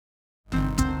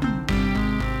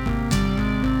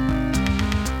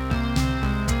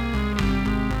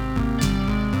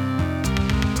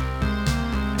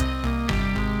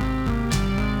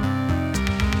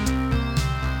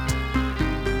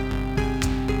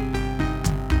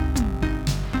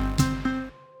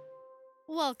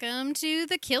Welcome to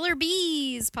the Killer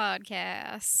Bees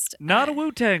podcast. Not a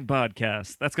Wu-Tang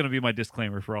podcast. That's going to be my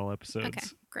disclaimer for all episodes. Okay,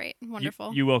 great,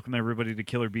 wonderful. You welcome everybody to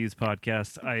Killer Bees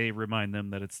podcast. I remind them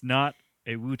that it's not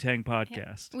a Wu-Tang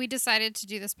podcast. We decided to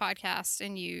do this podcast,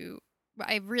 and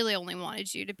I really only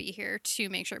wanted you to be here to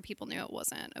make sure people knew it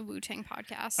wasn't a Wu-Tang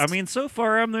podcast. I mean, so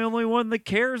far I'm the only one that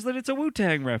cares that it's a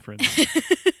Wu-Tang reference.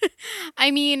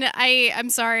 I mean, I'm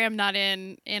sorry I'm not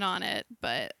in on it,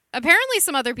 but apparently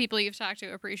some other people you've talked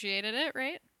to appreciated it,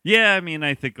 right? Yeah, I mean,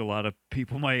 I think a lot of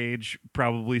people my age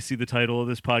probably see the title of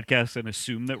this podcast and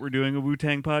assume that we're doing a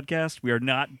Wu-Tang podcast. We are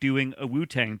not doing a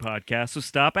Wu-Tang podcast, so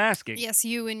stop asking. Yes,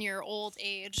 you in your old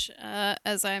age,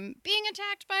 as I'm being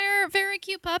attacked by our very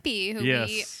cute puppy, who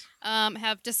we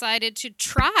have decided to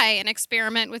try an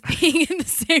experiment with being in the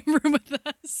same room with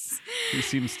us. He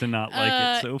seems to not like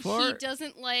it so far. He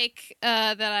doesn't like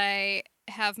that I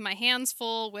have my hands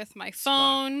full with my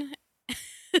phone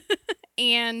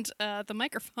and the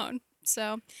microphone.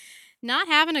 So not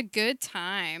having a good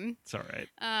time. It's all right.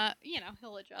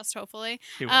 He'll adjust, hopefully.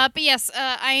 He will. But yes,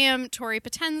 I am Tori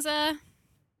Potenza.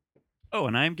 Oh,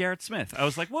 and I'm Garrett Smith. I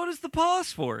was like, what is the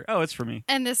pause for? Oh, it's for me.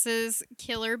 And this is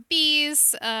Killer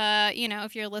Bees.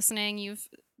 If you're listening, you've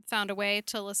found a way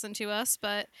to listen to us,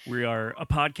 but we are a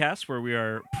podcast where we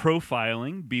are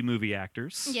profiling B-movie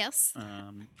actors. Yes.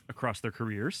 Across their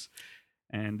careers.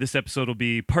 And this episode will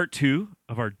be part 2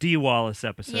 of our Dee Wallace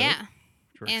episode. Yeah.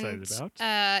 Which we're excited about.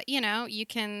 You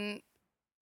can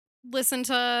listen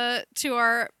to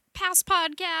our past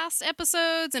podcast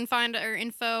episodes and find our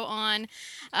info on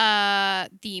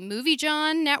the Movie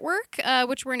John network,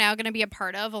 which we're now going to be a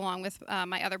part of, along with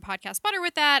my other podcast, Butter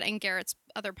With That, and Garrett's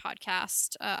other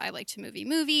podcast, I Like to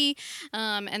Movie.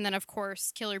 And then, of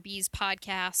course, Killer Bees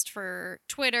podcast for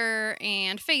Twitter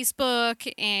and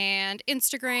Facebook and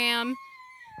Instagram.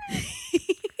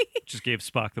 Just gave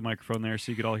Spock the microphone there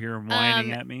so you could all hear him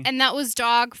whining at me. And that was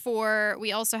dog for,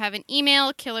 we also have an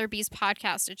email,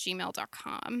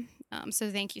 killerbeespodcast@gmail.com.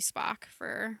 So thank you, Spock,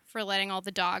 for letting all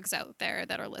the dogs out there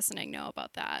that are listening know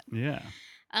about that. Yeah.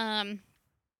 I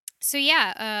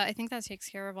think that takes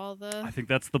care of all the I think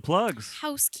that's the plugs.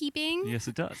 Housekeeping. Yes,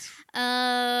 it does.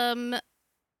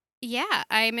 Yeah,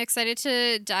 I'm excited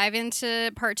to dive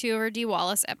into part 2 of our Dee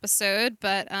Wallace episode,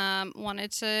 but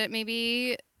wanted to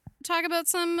maybe talk about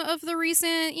some of the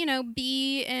recent,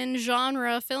 B and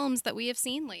genre films that we have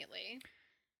seen lately.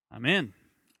 I'm in.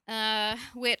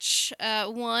 Which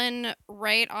one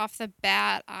right off the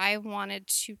bat I wanted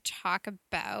to talk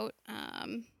about,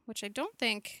 which I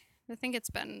think it's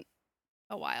been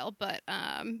a while, but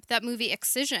that movie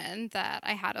Excision that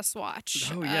I had us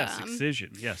watch. Oh, yes,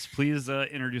 Excision. Yes, please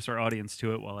introduce our audience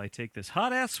to it while I take this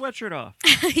hot-ass sweatshirt off.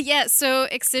 Yeah, so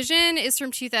Excision is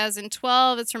from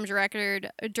 2012. It's from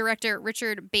director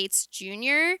Richard Bates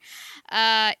Jr.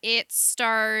 It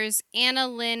stars Anna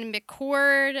Lynn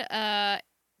McCord,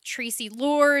 Tracy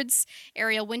Lords,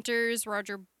 Ariel Winters,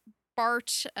 Roger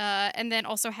Bart, and then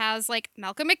also has like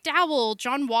Malcolm McDowell,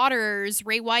 John Waters,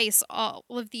 Ray Weiss, all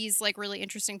of these like really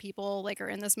interesting people like are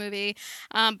in this movie.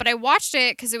 But I watched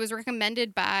it because it was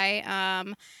recommended by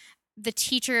the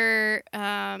teacher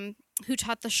who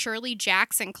taught the Shirley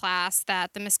Jackson class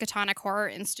that the Miskatonic Horror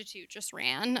Institute just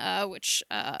ran, which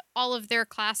all of their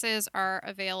classes are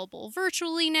available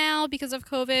virtually now because of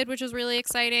COVID, which is really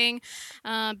exciting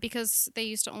because they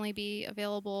used to only be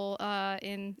available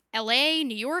in LA,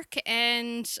 New York,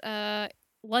 and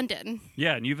London.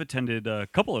 Yeah, and you've attended a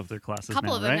couple of their classes now, A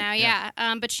couple of them right? now, yeah.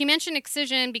 But she mentioned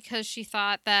Excision because she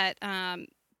thought that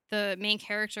the main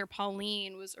character,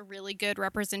 Pauline, was a really good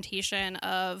representation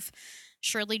of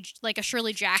a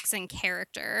Shirley Jackson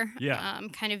character. Yeah.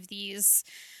 Kind of these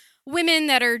women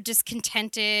that are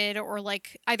discontented or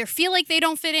like either feel like they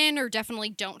don't fit in or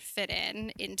definitely don't fit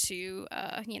into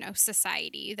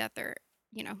society that they're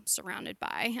surrounded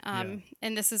by. And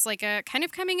this is like a kind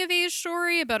of coming of age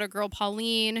story about a girl,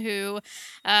 Pauline, who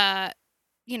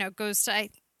goes to, I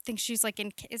think she's like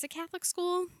is it Catholic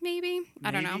school? Maybe?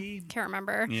 I don't know. Can't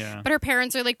remember. Yeah. But her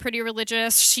parents are like pretty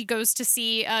religious. She goes to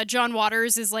see John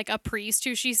Waters is like a priest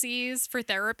who she sees for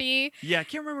therapy. Yeah, I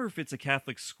can't remember if it's a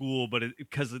Catholic school, but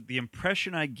because the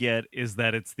impression I get is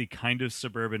that it's the kind of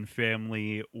suburban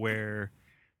family where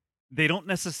they don't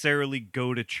necessarily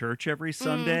go to church every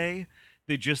Sunday.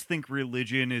 They just think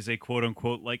religion is a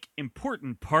quote-unquote like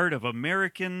important part of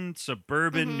American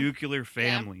suburban nuclear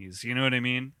families. Yeah. You know what I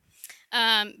mean?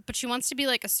 But she wants to be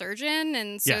like a surgeon,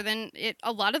 and so then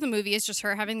a lot of the movie is just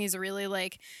her having these really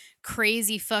like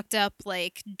crazy fucked up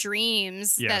like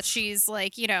dreams that she's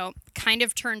like, kind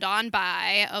of turned on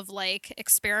by, of like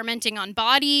experimenting on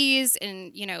bodies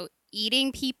and,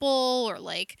 eating people or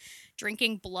like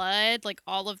drinking blood, like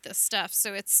all of this stuff.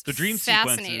 So it's The dream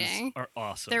sequences fascinating. are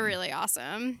awesome. They're really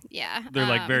awesome. Yeah. They're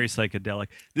like very psychedelic.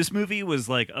 This movie was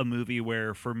like a movie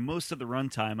where for most of the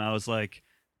runtime I was like,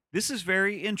 this is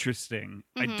very interesting.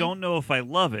 I mhm. don't know if I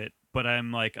love it, but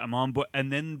I'm like, I'm on board.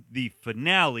 And then the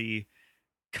finale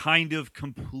kind of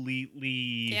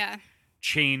completely Yeah.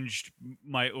 changed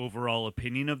my overall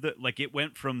opinion of the, like, it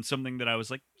went from something that I was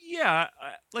like, yeah,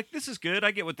 like this is good, I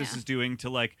get what this Yeah. is doing, to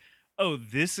like, oh,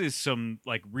 this is some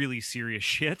like really serious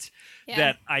shit Yeah.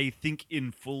 that I think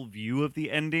in full view of the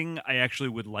ending I actually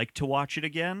would like to watch it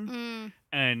again. Mm.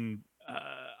 And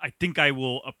I think I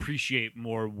will appreciate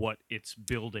more what it's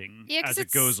building Yeah, because as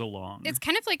it goes along. it's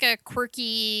kind of like a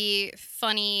quirky,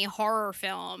 funny horror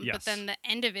film, but Yes. then the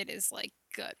end of it is like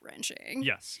gut wrenching.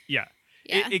 Yes, yeah.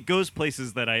 Yeah. It goes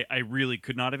places that I really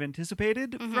could not have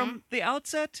anticipated Mhm. from the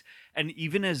outset. And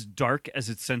even as dark as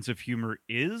its sense of humor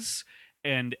is,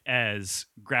 and as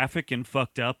graphic and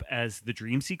fucked up as the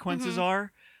dream sequences Mhm.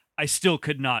 are, I still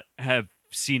could not have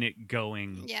seen it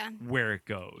going Yeah. where it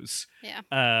goes. Yeah.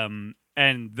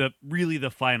 And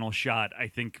the final shot, I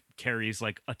think, carries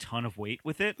like a ton of weight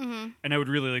with it. Mhm. And I would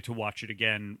really like to watch it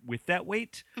again with that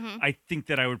weight. Mhm. I think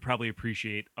that I would probably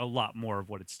appreciate a lot more of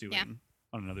what it's doing Yeah.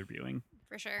 on another viewing.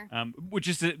 For sure. Which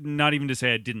is not even to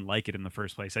say I didn't like it in the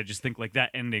first place. I just think like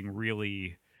that ending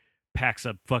really packs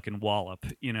a fucking wallop,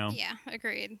 you know? Yeah.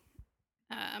 Agreed.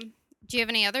 Do you have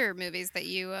any other movies that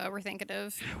you were thinking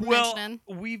of Well, mentioning?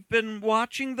 we've been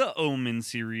watching the Omen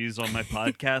series on my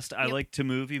podcast. I Yep. like to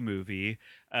movie.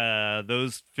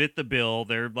 Those fit the bill.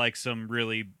 They're like some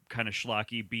really kind of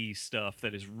schlocky B stuff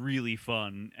that is really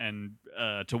fun and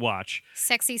to watch.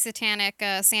 Sexy satanic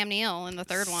Sam Neill in the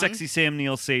third one. Sexy Sam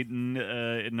Neill Satan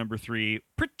in number 3.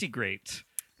 Pretty great.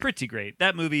 Pretty great.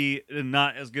 That movie,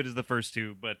 not as good as the first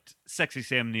two, but Sexy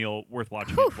Sam Neill, worth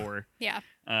watching Whew. it for. Yeah.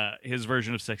 His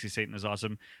version of Sexy Satan is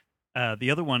awesome.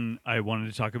 The other one I wanted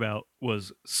to talk about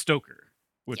was Stoker,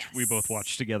 which we both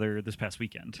watched Yes. together this past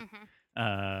weekend.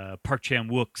 Mhm. Park Chan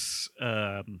Wook's.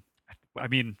 I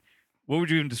mean, what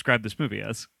would you even describe this movie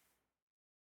as?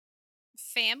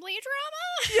 Family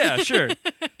drama? Yeah,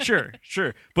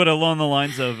 sure. But along the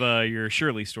lines of your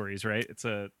Shirley stories, right? It's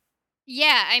a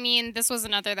Yeah, I mean, this was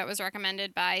another that was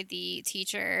recommended by the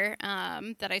teacher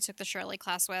that I took the Shirley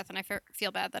class with, and I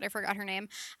feel bad that I forgot her name.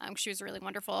 'Cause she was really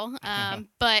wonderful.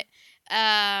 But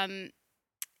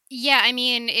yeah, I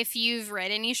mean, if you've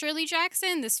read any Shirley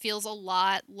Jackson, this feels a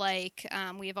lot like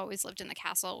We Have Always Lived in the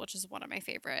Castle, which is one of my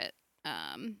favorite,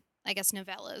 I guess,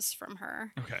 novellas from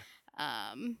her. okay.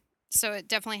 So it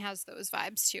definitely has those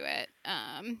vibes to it.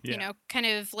 Yeah. You know, kind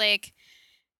of like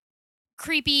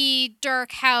creepy,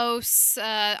 dark house,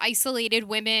 isolated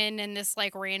women, and this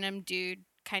like random dude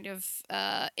kind of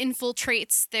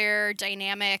infiltrates their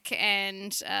dynamic,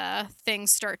 and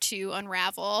things start to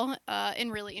unravel in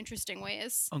really interesting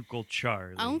ways. Uncle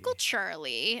Charlie. Uncle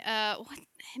Charlie, what,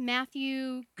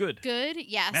 Matthew Good. Good?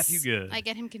 Yes, Matthew Good. I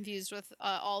get him confused with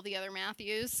all the other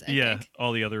Matthews. I Yeah, think.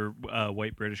 all the other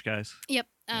white British guys. Yep.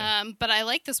 Yeah. But I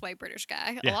like this white British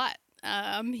guy a Yeah. lot.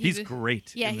 He's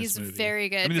great. Yeah, in this he's movie. very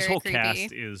good. I mean, this very whole creepy.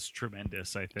 cast is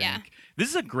tremendous. I think Yeah. this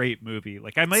is a great movie.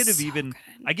 Like, I might have So even good.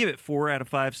 I give it 4 out of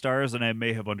 5 stars, and I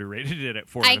may have underrated it at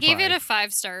 4 I out of gave 5. it a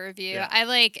 5-star review. Yeah. I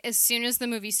like as soon as the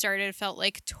movie started, felt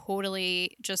like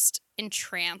totally just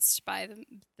entranced by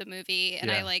the movie,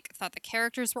 and I Yeah. like thought the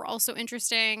characters were also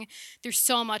interesting. There's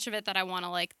so much of it that I want to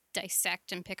like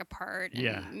dissect and pick apart, and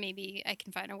Yeah. maybe I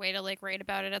can find a way to like write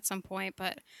about it at some point.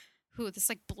 But this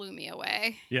like blew me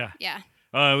away. Yeah. Yeah.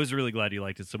 I was really glad you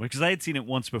liked it so much because I had seen it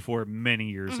once before many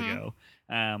years Mhm. ago,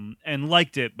 and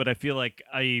liked it. But I feel like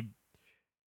I'm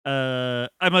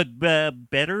a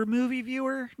better movie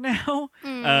viewer now,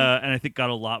 Mm. and I think got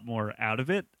a lot more out of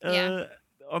it Yeah.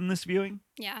 on this viewing.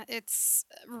 Yeah, it's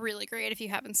really great. If you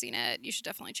haven't seen it, you should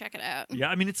definitely check it out. Yeah,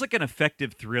 I mean, it's like an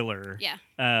effective thriller. Yeah.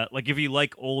 Like if you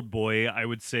like Old Boy, I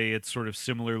would say it's sort of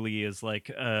similarly as like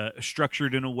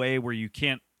structured in a way where you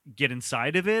can't get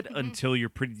inside of it Mhm. until you're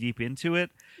pretty deep into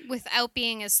it. Without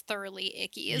being as thoroughly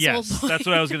icky as Yes, Old Boy. that's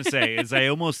what I was gonna say. Is I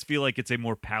almost feel like it's a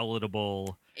more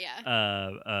palatable,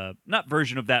 Yeah. not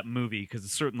version of that movie because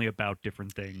it's certainly about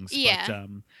different things. Yeah.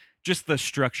 But just the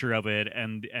structure of it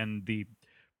and the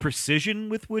precision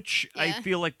with which I Yeah.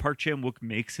 feel like Park Chan Wook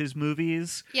makes his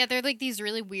movies. Yeah, they're like these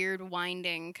really weird,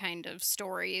 winding kind of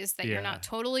stories that you're Yeah. not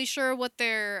totally sure what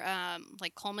they're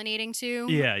like culminating to.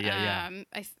 Yeah.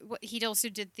 He also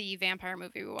did the vampire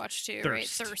movie we watched too, right?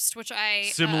 Thirst. Thirst, which I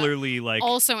Similarly, like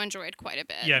also enjoyed quite a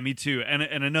bit. yeah, me too. And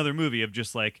another movie of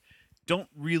just like don't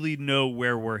really know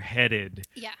where we're headed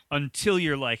Yeah. until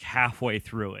you're like halfway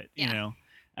through it, you Yeah.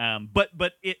 know.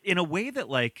 But it, in a way that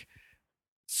like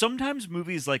sometimes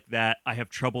movies like that I have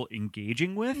trouble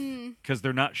engaging with Mm. because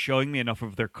they're not showing me enough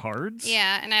of their cards.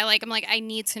 Yeah, and I'm like, I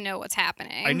need to know what's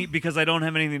happening. Because I don't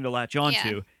have anything to latch Yeah.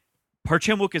 onto. Park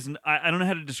Chan Wook is I don't know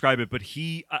how to describe it, but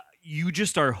you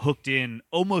just are hooked in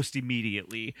almost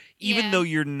immediately, even Yeah. though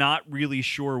you're not really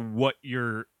sure what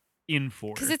you're in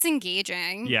for. Because it's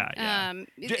engaging. Yeah.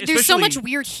 There's so much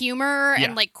Especially- weird humor Yeah.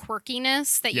 and like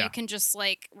quirkiness that Yeah. you can just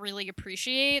like really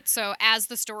appreciate. So as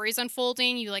the story's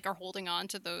unfolding, you like are holding on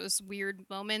to those weird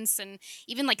moments and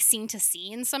even like scene to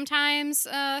scene sometimes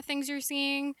things you're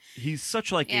seeing. He's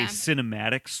such like Yeah. a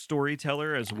cinematic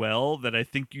storyteller as well that I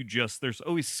think there's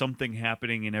always something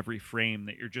happening in every frame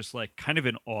that you're just like kind of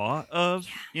in awe of,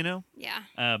 you know?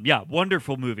 Yeah.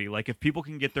 Wonderful movie. Like if people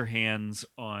can get their hands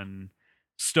on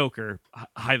Stoker,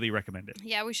 highly recommend it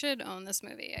Yeah, we should own this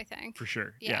movie, I think. for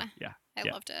sure. Yeah. Yeah. I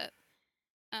loved it.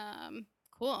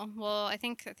 Cool. Well, I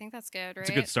think that's good, right?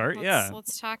 It's a good start.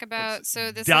 Let's talk about.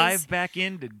 So this dive is back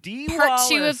into D. part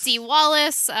 2 of Wallace. D.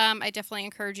 Wallace. I definitely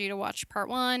encourage you to watch part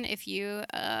 1 if you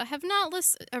have not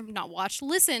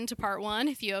listened to part 1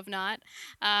 if you have not,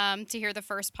 to hear the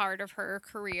first part of her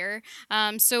career.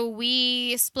 So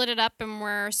we split it up and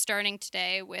we're starting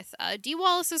today with D.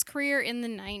 Wallace's career in the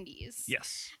 90s.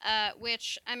 Yes.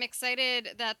 Which I'm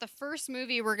excited that the first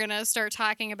movie we're going to start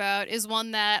talking about is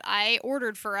one that I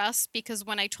ordered for us because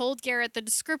when I told Garrett the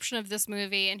description of this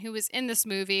movie and who was in this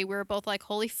movie, we were both like,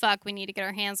 holy fuck, we need to get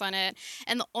our hands on it.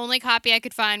 And the only copy I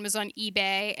could find was on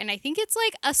eBay. And I think it's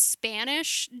like a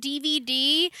Spanish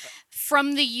DVD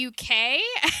from the UK.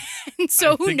 And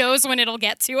so who knows when it'll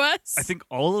get to us? I think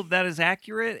all of that is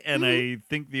accurate. And I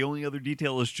think the only other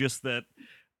detail is just that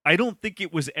I don't think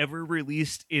it was ever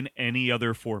released in any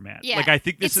other format. Yeah. Like, I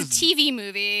think this it's is a TV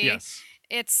movie. Yes.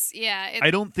 I I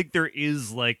don't think there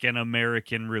is like an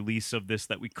American release of this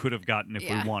that we could have gotten if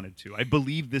we wanted to. I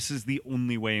believe this is the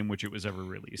only way in which it was ever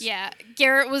released. Yeah.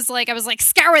 Garrett was like, I was like,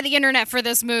 scour the internet for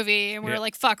this movie. And we were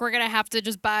like, fuck, we're going to have to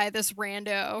just buy this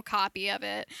rando copy of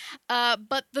it.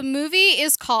 But the movie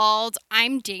is called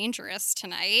I'm Dangerous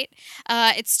Tonight.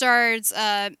 It stars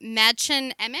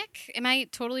Madchen Emick. Am I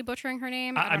totally butchering her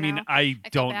name? I don't know. I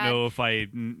don't bad. know if I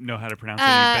know how to pronounce it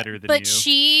any better than you. But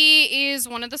she is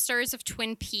one of the stars of Twin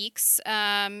Peaks.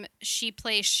 She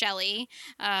plays Shelley,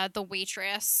 the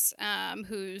waitress,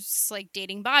 who's like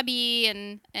dating Bobby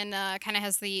and kind of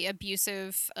has the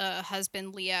abusive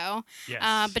husband Leo.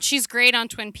 Yes. But she's great on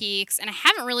Twin Peaks, and I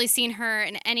haven't really seen her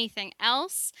in anything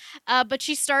else. But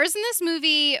she stars in this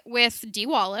movie with Dee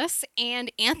Wallace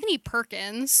and Anthony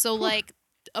Perkins. So like.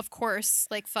 Of course,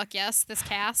 like fuck yes, this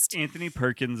cast. Anthony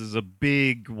Perkins is a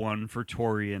big one for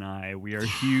Tori and I. We are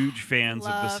huge fans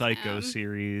of the Psycho him.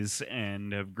 series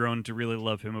and have grown to really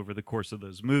love him over the course of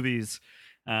those movies.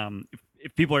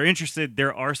 If people are interested,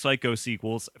 there are Psycho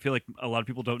sequels. I feel like a lot of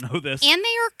people don't know this. And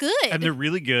they are good. And they're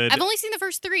really good. I've only seen the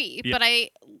first 3, Yep. but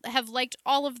I have liked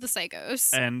all of the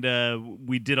Psychos. And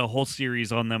we did a whole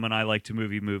series on them, and I like to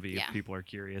movie if people are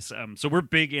curious. So we're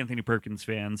big Anthony Perkins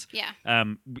fans. Yeah.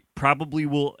 We probably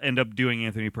will end up doing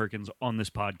Anthony Perkins on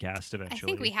this podcast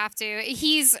eventually. I think we have to.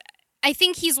 I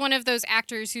think he's one of those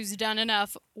actors who's done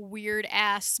enough weird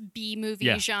ass B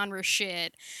movie genre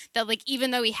shit that like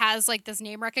even though he has like this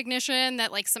name recognition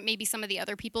that like maybe some of the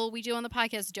other people we do on the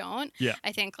podcast don't. Yeah.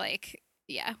 I think like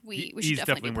we should he's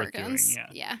definitely do worth Perkins. doing,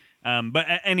 Yeah. But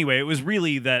anyway, it was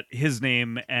really that his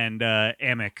name and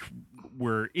Amick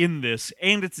were in this,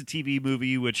 and it's a TV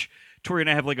movie, which Tori and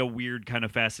I have like a weird kind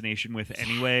of fascination with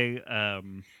anyway.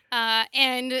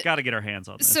 And got to get our hands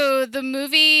on this. So the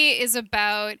movie is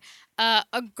about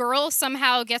a girl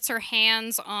somehow gets her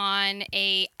hands on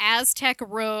a Aztec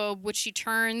robe, which she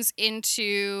turns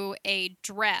into a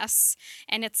dress,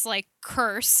 and it's like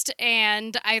cursed.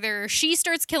 And either she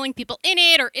starts killing people in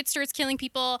it, or it starts killing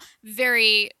people.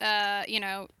 Very,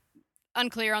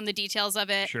 unclear on the details of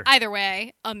it. Sure. Either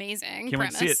way, amazing Can't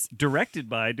wait premise. to see it. Directed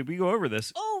by, did we go over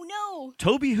this? Oh no!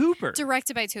 Toby Hooper.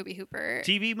 Directed by Toby Hooper.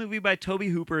 TV movie by Toby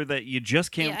Hooper that you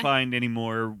just can't find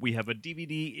anymore. We have a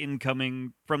DVD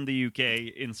incoming from the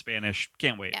UK in Spanish.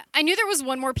 Can't wait. Yeah. I knew there was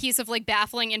one more piece of like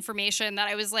baffling information that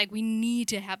I was like, we need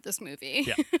to have this movie.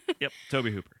 Yeah. Yep.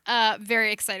 Toby Hooper.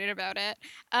 Very excited about it.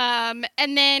 And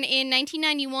then in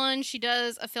 1991, she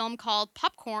does a film called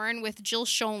Popcorn with Jill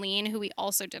Scholine, who we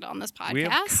also did on this podcast. We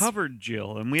have covered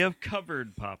Jill, and we have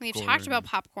covered Popcorn. We've talked about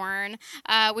Popcorn,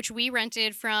 which we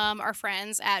rented from our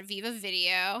friends at Viva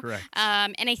Video. Correct.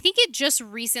 And I think it just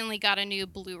recently got a new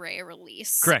Blu-ray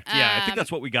release. Correct. Yeah, I think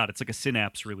that's what we got. It's like a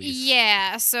Synapse release.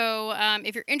 Yeah. So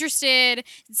if you're interested,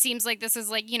 it seems like this is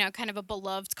like, kind of a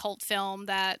beloved cult film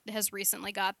that has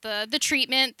recently got the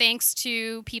treatment thanks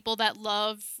to people that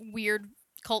love weird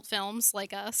cult films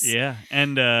like us. Yeah,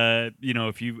 and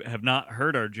if you have not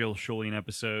heard our Jill Scholine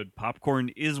episode, Popcorn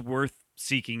is worth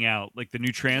seeking out. Like the new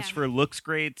Yeah. transfer looks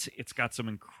great. It's got some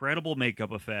incredible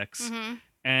makeup effects, Hmm.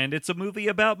 and it's a movie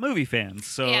about movie fans.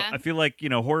 So Yeah. I feel like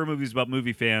horror movies about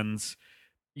movie fans,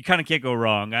 you kind of can't go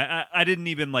wrong. I didn't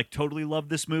even like totally love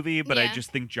this movie, but I Yeah.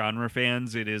 just think genre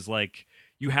fans, it is like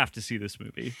you have to see this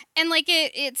movie. And like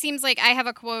it seems like I have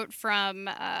a quote from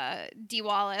Dee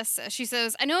Wallace. She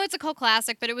says, "I know it's a cult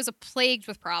classic, but it was a plagued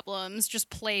with problems, just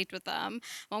plagued with them.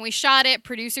 When we shot it,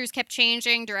 producers kept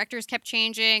changing, directors kept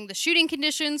changing. The shooting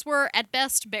conditions were at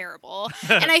best bearable."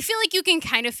 And I feel like you can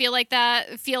kind of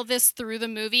feel this through the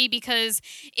movie because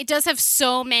it does have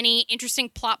so many interesting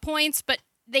plot points, but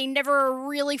they never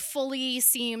really fully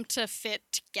seem to fit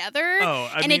together. Oh,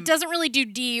 I And mean, it doesn't really do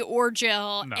Dee or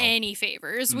Jill No. any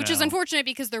favors, which is No. unfortunate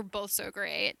because they're both so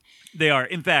great. they are.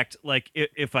 In fact, like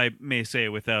if I may say,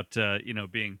 without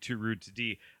being too rude to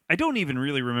Dee, I don't even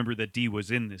really remember that Dee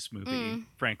was in this movie. Mm.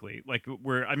 Frankly, like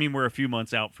we're a few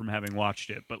months out from having watched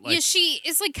it, but like Yeah, she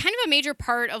is like kind of a major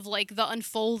part of like the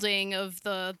unfolding of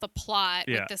the plot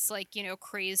Yeah. with this like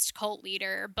crazed cult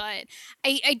leader, but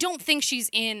I don't think she's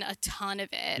in a ton of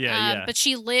it. Yeah. But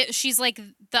she's like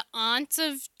the aunt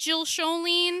of Jill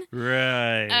Scholine.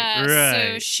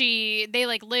 right, So they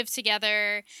like live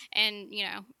together, and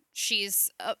she's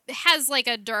has like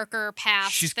a darker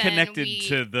past. She's than connected we,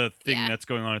 to the thing yeah. that's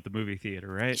going on at the movie theater,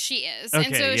 right? She is. Okay,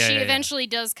 And so yeah, she yeah. eventually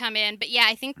does come in. But yeah,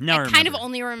 I think Now I I kind of remember.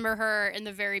 only remember her in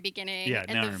the very beginning Yeah,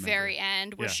 and now I the remember. very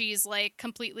end where Yeah. she's like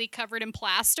completely covered in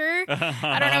plaster.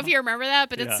 I don't know if you remember that,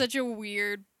 but Yeah. it's such a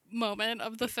weird moment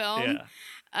of the film.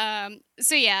 Yeah.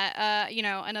 So yeah,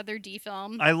 another D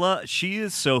film. She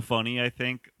is so funny, I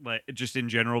think, like just in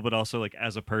general, but also like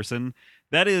as a person.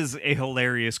 That is a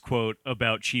hilarious quote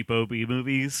about cheapo B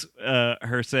movies.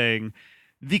 Her saying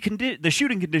the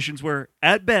shooting conditions were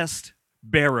at best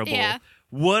bearable. Yeah.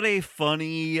 What a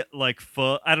funny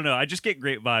I don't know. I just get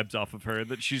great vibes off of her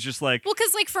that she's just like Well,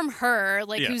 because like from her,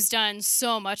 like Yeah. who's done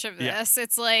so much of Yeah. this,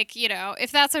 it's like if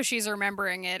that's how she's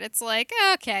remembering it, it's like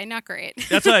okay, not great.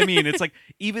 That's what I mean. It's like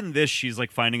even this, she's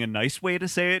like finding a nice way to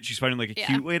say it. She's finding like a Yeah.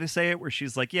 cute way to say it, where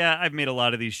she's like, "Yeah, I've made a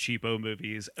lot of these cheapo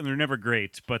movies, and they're never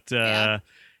great, but Yeah.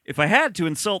 if I had to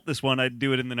insult this one, I'd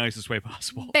do it in the nicest way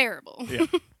possible." Bearable. Yeah.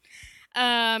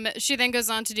 She then goes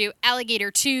on to do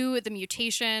Alligator 2, The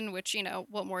Mutation, which,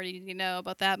 what more do you need to know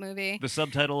about that movie? The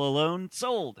subtitle alone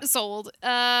sold. Sold.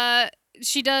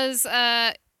 She does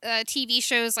TV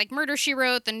shows like Murder, She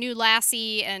Wrote, The New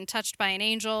Lassie, and Touched by an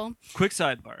Angel. Quick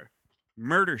sidebar: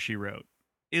 Murder, She Wrote.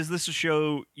 Is this a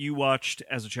show you watched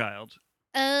as a child?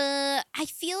 I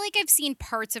feel like I've seen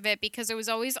parts of it because it was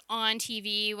always on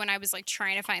TV when I was like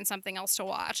trying to find something else to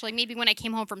watch. Like maybe when I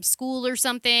came home from school or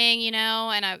something,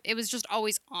 and it was just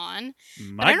always on.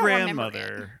 My I don't remember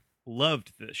grandmother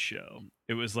loved this show.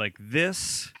 It was like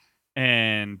this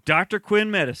and Dr. Quinn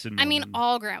Medicine Woman. I mean,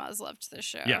 all grandmas loved this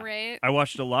show, Yeah. right? I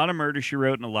watched a lot of Murder, She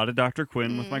Wrote and a lot of Dr.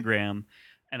 Quinn with my gram.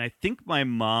 And I think my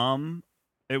mom,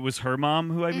 it was her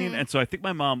mom who I mean. Mm. And so I think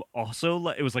my mom also,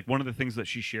 it was like one of the things that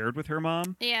she shared with her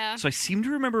mom. Yeah. So I seem to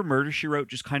remember Murder, She Wrote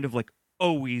just kind of like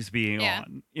always being Yeah.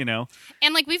 on,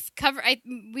 And like we've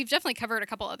definitely covered a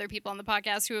couple other people on the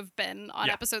podcast who have been on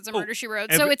Yeah. episodes of Oh, Murder, She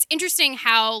Wrote. So every- it's interesting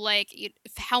how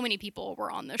how many people were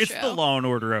on this It's show. the Law and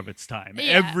Order of its time.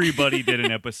 Yeah. Everybody did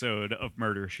an episode of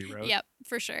Murder, She Wrote. Yep,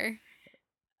 for sure.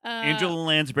 Angela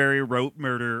Lansbury wrote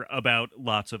murder about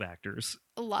lots of actors.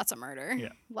 Lots of murder. Yeah.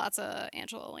 Lots of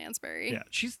Angela Lansbury. Yeah,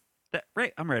 she's that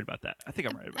right. I'm right about that. I think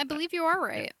I'm right about I that. believe you are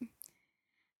right.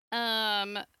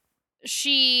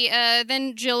 She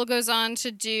then Jill goes on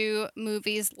to do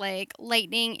movies like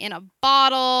Lightning in a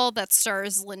Bottle that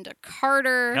stars Linda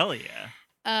Carter. Hell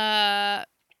yeah.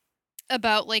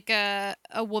 About like a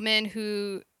woman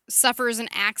who suffers an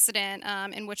accident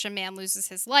in which a man loses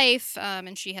his life,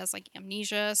 and she has like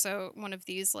amnesia. So one of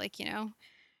these like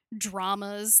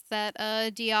dramas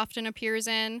that Dee often appears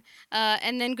in,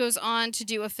 and then goes on to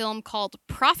do a film called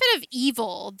Prophet of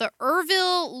Evil: The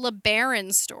Ervil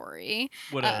LeBaron Story,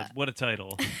 What a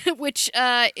title. which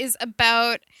is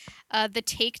about the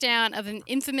takedown of an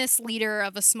infamous leader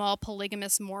of a small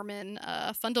polygamous Mormon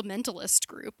fundamentalist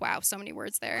group. Wow, so many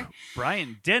words there.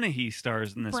 Brian Dennehy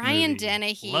stars in this Brian movie.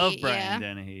 Dennehy, Love Brian yeah.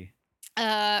 Dennehy.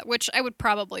 Which I would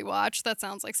probably watch. That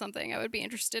sounds like something I would be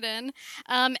interested in.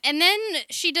 And then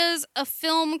she does a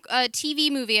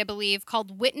TV movie, I believe,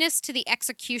 called Witness to the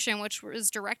Execution, which was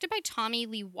directed by Tommy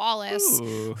Lee Wallace,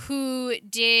 Ooh. who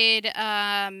did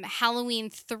Halloween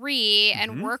 3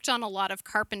 and Mhm. worked on a lot of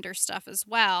Carpenter stuff as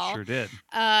well. Sure did.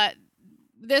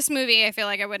 This movie, I feel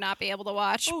like I would not be able to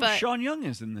watch. Oh, but Sean Young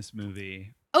is in this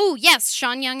movie. oh, yes,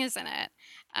 Sean Young is in it.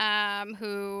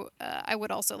 who I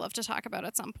would also love to talk about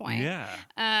at some point. Yeah.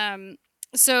 Um,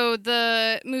 so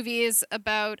the movie is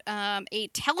about a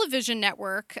television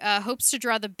network hopes to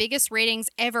draw the biggest ratings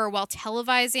ever while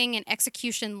televising an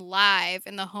execution live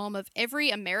in the home of every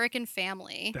American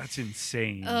family. That's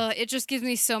insane. It just gives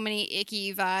me so many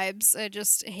icky vibes. I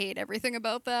just hate everything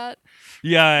about that.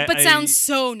 Yeah, But sounds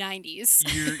so 90s.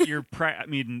 I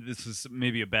mean, this is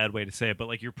maybe a bad way to say it, but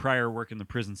like your prior work in the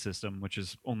prison system, which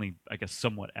is only, I guess,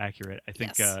 somewhat accurate. I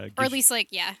think, Yes. Or at least, like,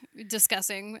 yeah,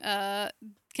 discussing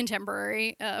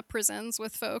contemporary prisons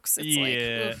with folks. It's like,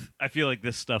 yeah, oof. I feel like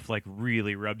this stuff like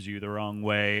really rubs you the wrong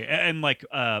way, and like,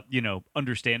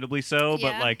 understandably so.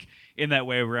 But Yeah. like in that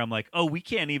way where I'm like, oh, we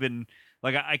can't even.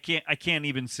 Like I can't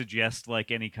even suggest like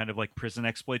any kind of like prison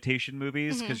exploitation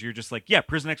movies Hmm. because you're just like, yeah,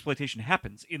 prison exploitation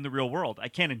happens in the real world. I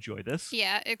can't enjoy this.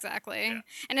 Yeah, Yeah, exactly.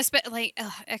 And especially like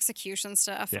execution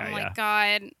stuff. yeah, I'm yeah. like,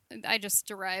 God, I just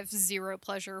derive zero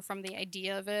pleasure from the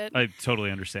idea of it. I totally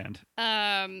understand.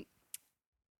 Um,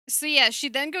 So yeah, she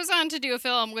then goes on to do a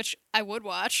film which I would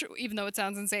watch, even though it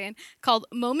sounds insane, called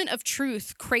Moment of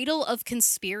Truth: Cradle of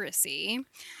Conspiracy.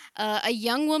 A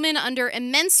young woman under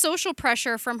immense social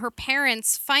pressure from her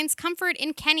parents finds comfort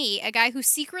in Kenny, a guy who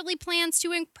secretly plans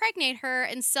to impregnate her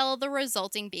and sell the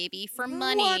resulting baby for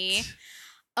money. What?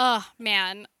 Oh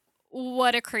man,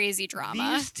 what a crazy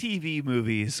drama. These TV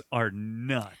movies are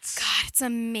nuts. God, it's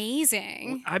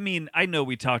amazing. I mean, I know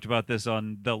we talked about this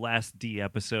on the last D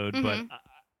episode, but Hmm.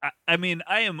 I mean,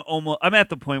 I'm at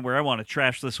the point where I want to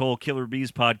trash this whole Killer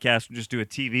Bees podcast and just do a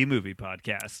TV movie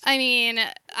podcast. I mean,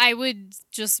 I would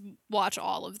just watch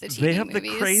all of the They TV have the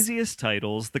movies. craziest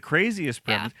titles, the craziest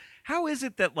Yeah. premise. How is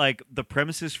it that like the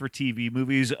premises for TV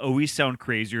movies always sound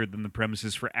crazier than the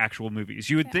premises for actual movies?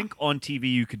 You would Yeah. think on TV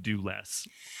you could do less.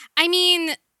 I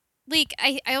mean, like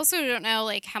I also don't know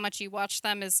like how much you watch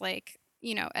them as like,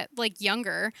 at, like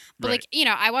younger, but Right. like,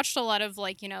 I watched a lot of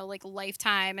like, like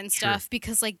Lifetime and Sure. stuff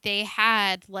because like they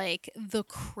had like the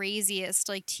craziest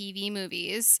like TV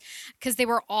movies because they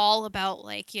were all about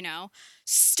like,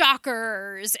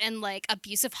 stalkers and like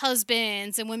abusive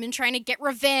husbands and women trying to get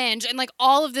revenge and like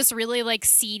all of this really like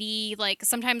seedy, like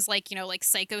sometimes like, like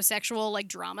psychosexual like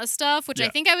drama stuff, which I Yeah.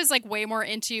 think I was like way more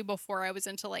into before I was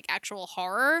into like actual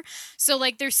horror. So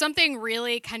like there's something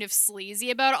really kind of sleazy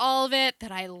about all of it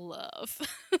that I love.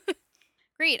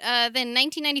 Great. Then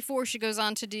 1994, she goes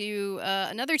on to do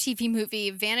another TV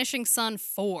movie, Vanishing Son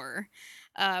 4.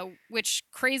 Which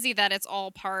crazy that it's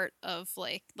all part of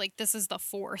like this is the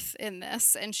fourth in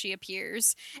this, and she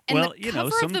appears. And the Well,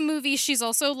 cover of the some movie, she's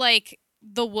also like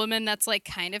the woman that's like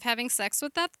kind of having sex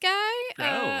with that guy.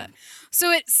 oh. So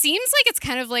it seems like it's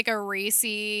kind of like a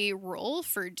racy role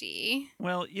for D.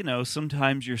 Well,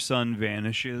 sometimes your son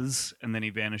vanishes and then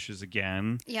he vanishes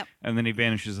again Yep. and then he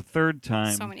vanishes a third So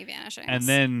time many and vanishings.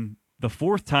 then the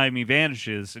fourth time he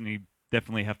vanishes and you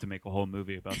definitely have to make a whole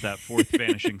movie about that fourth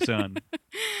vanishing son.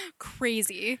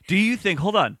 Crazy. Do you think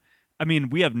hold on. I mean,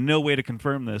 we have no way to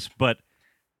confirm this, but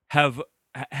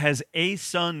has a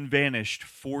son vanished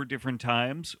 4 different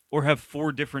times or have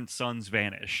 4 different sons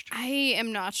vanished? I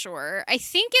am not sure. I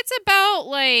think it's about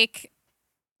like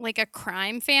a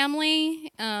crime family.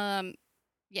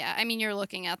 Yeah, I mean you're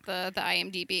looking at the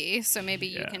IMDb, so maybe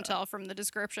you can Yeah. tell from the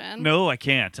description. No, I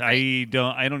can't. Great.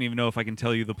 I don't even know if I can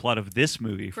tell you the plot of this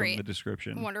movie from the Great.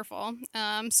 description. Wonderful.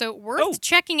 So worth Oh,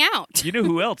 checking out. you know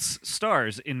who else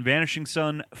stars in Vanishing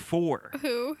Son 4,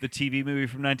 Who? the TV movie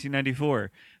from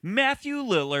 1994? Matthew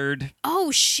Lillard.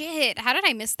 Oh shit. How did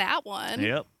I miss that one?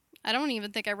 Yep. I don't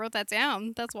even think I wrote that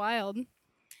down. That's wild.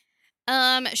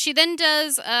 She then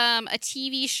does a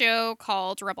TV show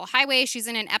called Rebel Highway. She's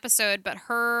in an episode, but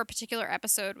her particular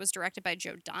episode was directed by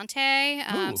Joe Dante.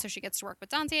 Ooh, So she gets to work with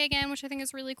Dante again, which I think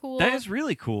is really cool. that is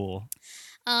really cool.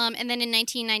 And then in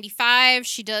 1995,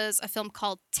 she does a film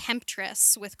called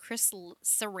Temptress with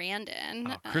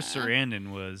Sarandon. Oh, Chris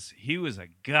Sarandon he was a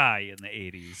guy in the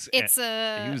 80s. It's He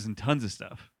a was in tons of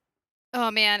stuff. Oh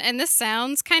man, and this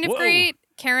sounds kind of Whoa. great.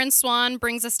 Karen Swan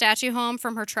brings a statue home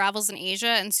from her travels in Asia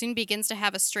and soon begins to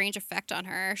have a strange effect on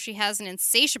her. She has an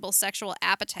insatiable sexual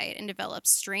appetite and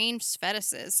develops strange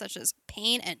fetishes such as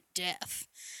pain and death.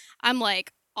 I'm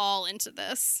like all into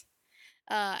this.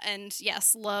 And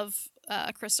yes, love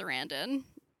Chris Sarandon.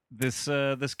 This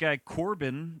guy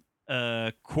Corbin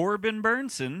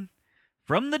Burnson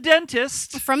from The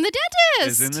Dentist From The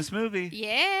is in Dentist. this movie.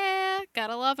 Yeah,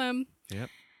 gotta love him. Yep.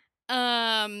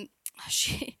 Um,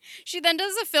 she then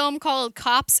does a film called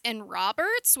Cops and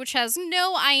Roberts, which has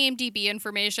no IMDb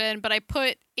information, but I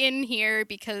put in here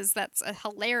because that's a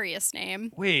hilarious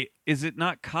name. Wait, is it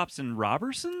not Cops and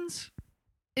Robertsons?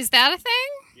 Is that a thing?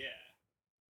 Yeah.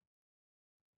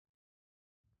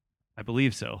 I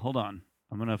believe so. Hold on.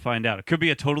 I'm going to find out. It could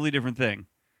be a totally different thing.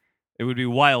 It would be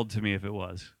wild to me if it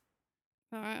was.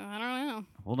 I don't know.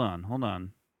 Hold on. Hold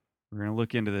on. We're going to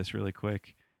look into this really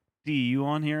quick. D, you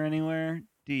on here anywhere?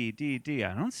 D.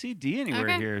 I don't see D anywhere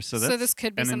Okay. here. So this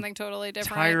could be something totally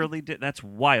different. Entirely that's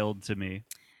wild to me.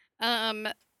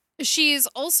 She's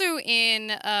also in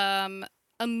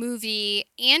a movie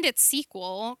and its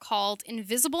sequel called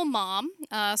Invisible Mom.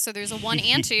 So there's a 1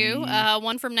 and 2,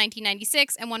 one from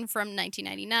 1996 and one from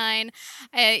 1999.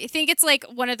 I think it's like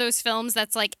one of those films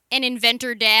that's like an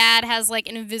inventor dad has like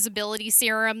an invisibility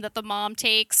serum that the mom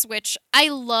takes, which I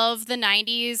love the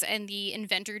 90s and the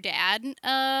inventor dad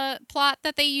plot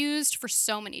that they used for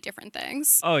so many different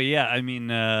things. Oh yeah, I mean,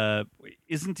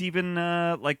 isn't even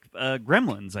like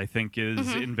Gremlins? I think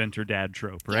is inventor dad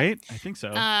trope, right? Yeah. I think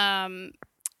so.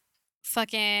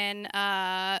 Fucking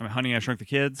I mean, Honey, I Shrunk the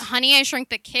Kids. Honey, I Shrunk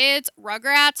the Kids.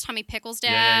 Rugrats. Tommy Pickles'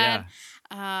 dad.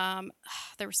 Yeah.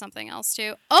 There was something else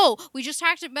too. Oh, we just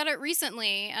talked about it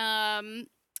recently.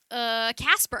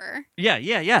 Casper.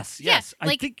 Yes. Like,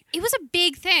 I think it was a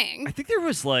big thing. I think there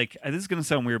was like, this is gonna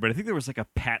sound weird, but I think there was like a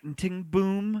patenting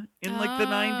boom in like the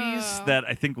 90s that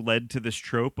I think led to this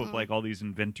trope of like all these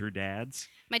inventor dads.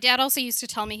 My dad also used to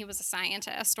tell me he was a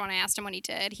scientist when I asked him what he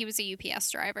did. He was a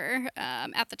UPS driver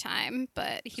at the time,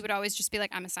 but he would always just be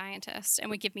like, I'm a scientist, and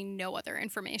would give me no other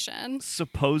information.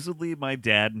 Supposedly, my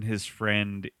dad and his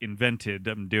friend invented,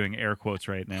 I'm doing air quotes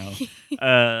right now,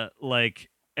 like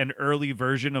an early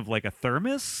version of like a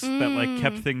thermos that like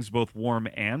kept things both warm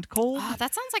and cold. Oh,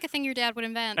 that sounds like a thing your dad would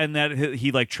invent. And that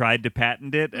he like tried to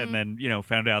patent it and then,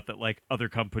 found out that like other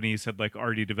companies had like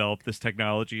already developed this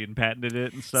technology and patented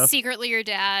it and stuff. Secretly, your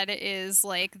dad is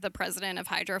like the president of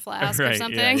Hydro Flask or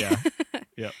something.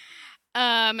 Yeah.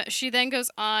 Yep. She then goes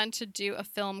on to do a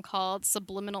film called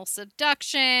Subliminal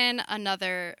Seduction,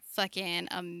 another fucking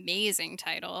amazing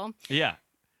title. Yeah.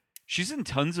 She's in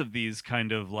tons of these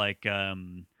kind of like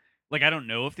I don't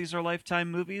know if these are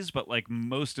Lifetime movies, but like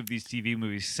most of these TV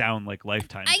movies sound like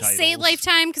Lifetime titles. I say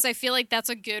Lifetime because I feel like that's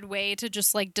a good way to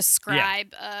just like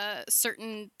describe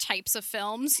certain types of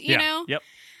films, you know? Yep.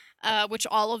 Which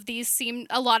a lot of these seem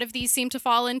to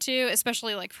fall into,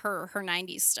 especially like her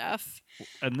 90s stuff.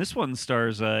 And this one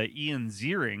stars Ian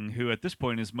Ziering, who at this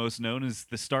point is most known as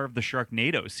the star of the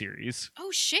Sharknado series.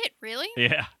 Oh shit, really?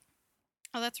 Yeah.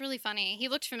 Oh, that's really funny. He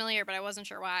looked familiar, but I wasn't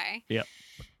sure why. Yep.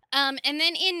 And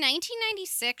then in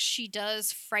 1996, she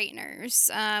does Frighteners,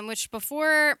 which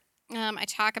before I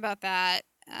talk about that,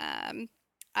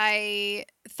 I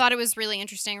thought it was really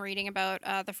interesting reading about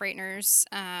the Frighteners.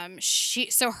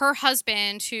 So her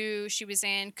husband, who she was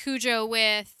in Cujo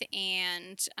with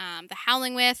and The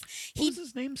Howling with, what was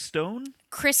his name? Stone?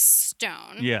 Chris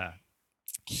Stone. Yeah.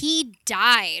 He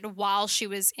died while she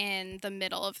was in the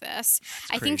middle of this.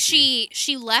 I think she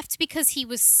left because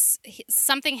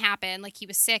something happened, like he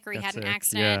was sick or he had an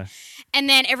accident. Yeah. And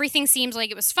then everything seemed like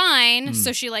it was fine.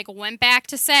 So she like went back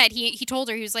to set. He told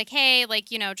her, he was like, hey, like,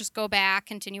 just go back,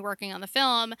 continue working on the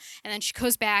film. And then she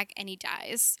goes back and he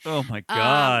dies. Oh my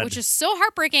God. Which is so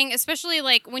heartbreaking, especially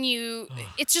like when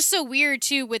it's just so weird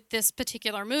too with this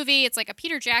particular movie. It's like a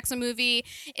Peter Jackson movie.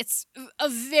 It's a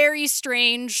very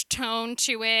strange tone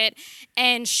to it,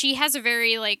 and she has a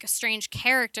very like strange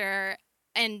character,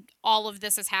 and all of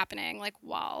this is happening like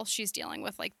while she's dealing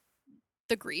with like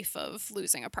the grief of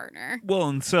losing a partner. Well,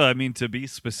 and so I mean, to be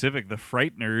specific, The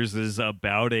Frighteners is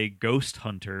about a ghost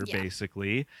hunter,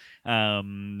 basically,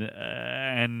 and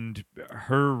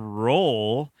her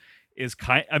role is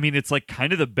it's like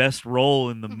kind of the best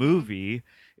role in the movie.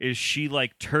 Is she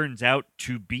like turns out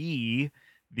to be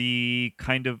the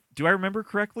kind of, do I remember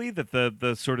correctly that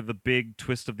the sort of the big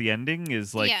twist of the ending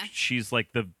is like she's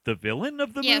like the villain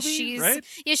of the movie, right?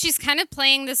 Yeah, she's kind of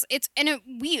playing this.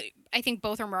 I think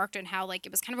both remarked on how like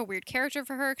it was kind of a weird character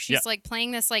for her. She's like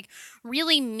playing this like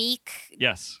really meek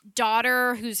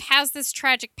daughter who has this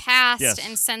tragic past,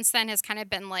 and since then has kind of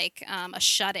been like a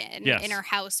shut-in in her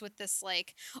house with this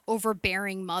like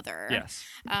overbearing mother.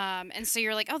 And so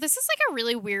you're like, oh, this is like a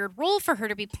really weird role for her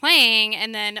to be playing.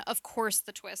 And then of course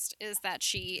the twist is that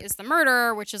she is the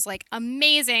murderer, which is like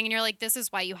amazing. And you're like, this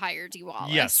is why you hired Dee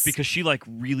Wallace. Yes, because she like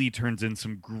really turns in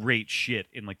some great shit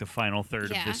in like the final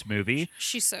third of this movie.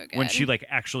 She's so good. When she like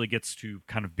actually gets to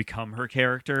kind of become her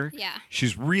character. Yeah.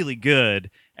 She's really good.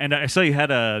 And I saw you had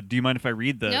do you mind if I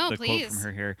read the quote from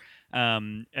her here?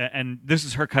 And this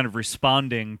is her kind of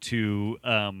responding to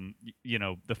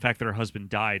the fact that her husband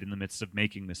died in the midst of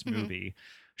making this movie.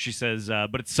 She says,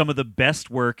 but it's some of the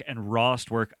best work and rawest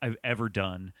work I've ever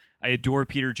done. I adore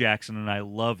Peter Jackson and I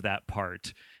love that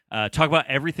part. Talk about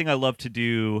everything I love to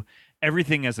do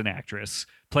everything as an actress,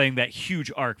 playing that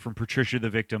huge arc from Patricia the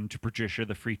victim to Patricia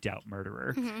the freaked out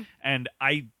murderer. Hmm. And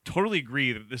I totally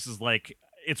agree that this is like,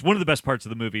 it's one of the best parts of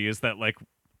the movie is that like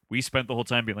we spent the whole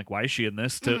time being like, why is she in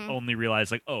this? To Hmm. only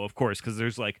realize like, oh, of course, because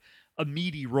there's like a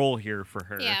meaty role here for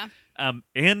her. Yeah.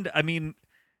 And I mean,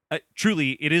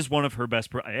 truly, it is one of her best.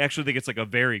 I actually think it's like a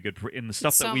very good in the It's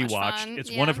stuff that so we much watched. fun. It's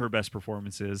one Yeah. of her best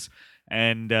performances,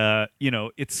 and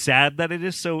it's sad that it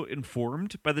is so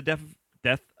informed by the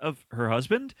death of her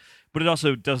husband, but it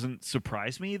also doesn't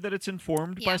surprise me that it's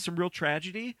informed by Yeah. some real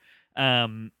tragedy.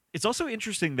 It's also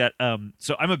interesting that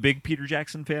so I'm a big Peter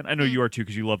Jackson fan. I know Mm. you are too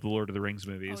because you love the Lord of the Rings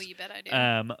Oh, movies. you bet I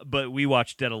do. But we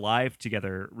watched Dead Alive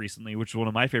together recently, which is one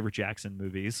of my favorite Jackson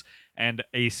movies. And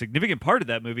a significant part of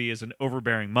that movie is an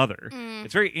overbearing mother. Mm.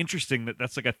 It's very interesting that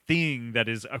that's like a thing that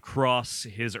is across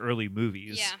his early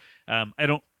movies. Yeah. I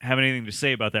don't have anything to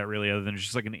say about that really, other than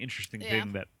just like an interesting Yeah.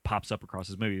 thing that pops up across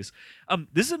his movies.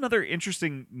 This is another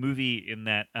interesting movie in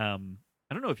that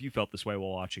I don't know if you felt this way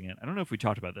while watching it. I don't know if we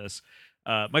talked about this.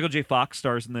 Michael J. Fox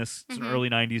stars in this. It's an Mhm. early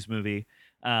 '90s movie.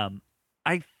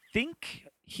 I think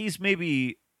he's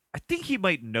maybe. I think he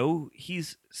might know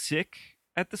he's sick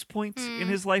at this point in Mm.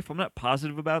 his life. I'm not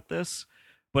positive about this,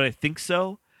 but I think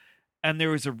so. And there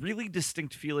was a really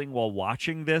distinct feeling while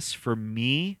watching this for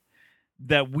me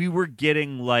that we were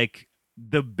getting like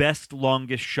the best,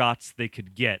 longest shots they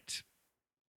could get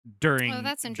Oh, during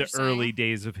that's the early interesting.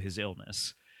 days of his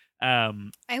illness.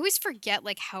 Um, I always forget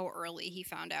like how early he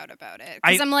found out about it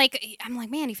because I I'm like,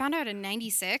 man, he found out in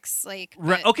 '96. Like,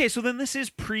 right, but okay, so then this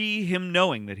is pre him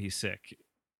knowing that he's sick.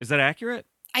 Is that accurate?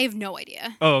 I have no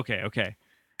idea Oh, okay, okay,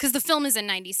 because the film is in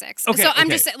 '96. okay, So I'm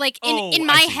okay. just like Oh, in I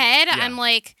my see. head, Yeah, I'm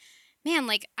like, man,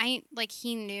 like I like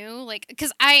he knew like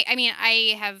because I mean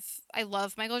I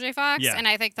love Michael J. Fox yeah, and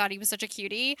I thought he was such a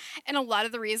cutie, and a lot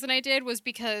of the reason I did was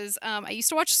because I used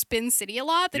to watch Spin City a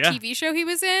lot, the yeah. TV show he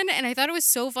was in, and I thought it was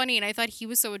so funny and I thought he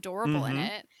was so adorable in Mm-hmm.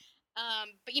 it.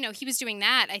 But he was doing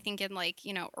that I think in like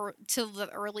till the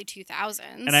early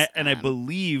 2000s. And I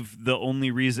believe the only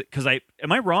reason because I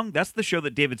am I wrong? That's the show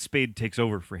that David Spade takes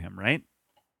over for him, right?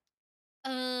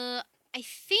 I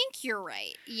think you're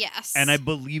right. And I Yes.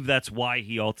 believe that's why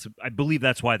I believe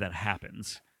that's why that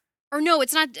happens. Or no,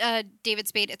 it's not David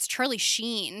Spade. It's Charlie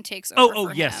Sheen takes Oh, over oh,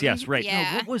 for yes, him. yes, right. No,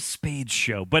 Yeah. what was Spade's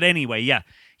show? But anyway, yeah,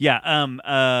 yeah.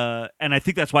 And I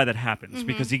think that's why that happens Hmm.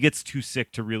 because he gets too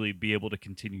sick to really be able to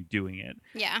continue doing it.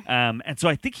 Yeah. And so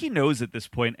I think he knows at this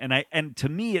point. And to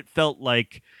me, it felt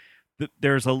like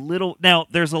there's a little now.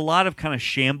 There's a lot of kind of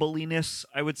shambliness,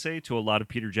 I would say, to a lot of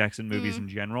Peter Jackson movies Mm. in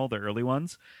general, the early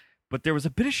ones. But there was a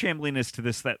bit of shambliness to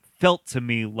this that felt to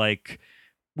me like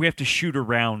we have to shoot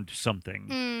around something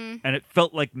Mm. and it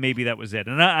felt like maybe that was it.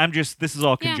 And I'm just this is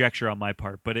all Yeah. conjecture on my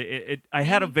part, but I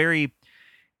had a Maybe. very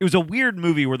it was a weird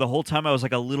movie where the whole time I was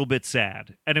like a little bit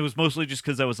sad, and it was mostly just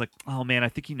because I was like, oh man, I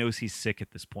think he knows he's sick at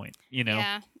this point, you know?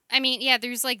 Yeah. I mean, yeah,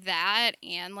 there's like that,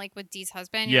 and like with Dee's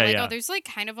husband, you're Yeah, like, oh, yeah, there's like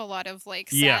kind of a lot of like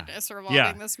yeah, sadness yeah.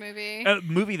 revolving this movie. A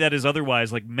movie that is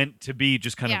otherwise like meant to be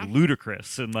just kind Yeah. of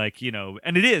ludicrous and like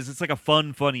and it is. It's like a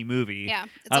fun, funny movie. Yeah.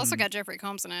 It's also Um, got Jeffrey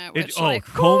Combs in it, which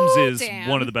Combs whoo, is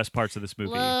one of the damn. best parts of this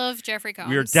movie. Love Jeffrey Combs.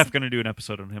 We are definitely going to do an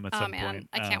episode on him at Oh some man, point.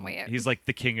 I can't wait. He's like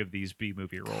the king of these B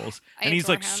movie roles, I and he's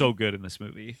adore like him. so good in this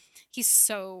movie. He's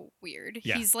so weird.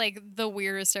 Yeah. He's like the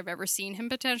weirdest I've ever seen him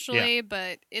potentially,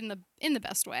 but in the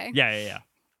best way. Yeah, yeah,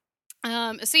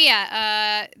 yeah. So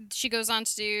yeah, she goes on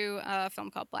to do a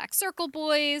film called Black Circle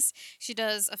Boys. She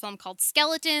does a film called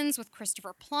Skeletons with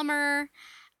Christopher Plummer.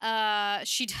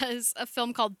 She does a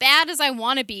film called Bad as I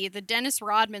Wanna Be, the Dennis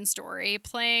Rodman story,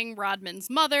 playing Rodman's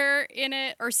mother in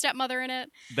it or stepmother in it.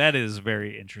 That is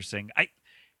very interesting.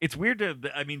 It's weird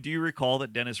I mean, do you recall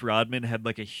that Dennis Rodman had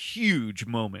like a huge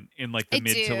moment in like the I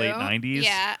mid to late do. 90s?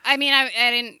 Yeah. I mean,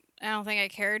 I don't think I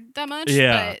cared that much,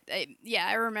 Yeah. but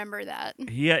I remember that.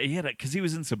 He had because he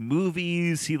was in some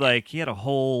movies. He had a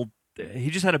whole.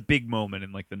 He just had a big moment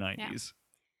in like the 90s.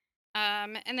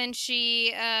 And then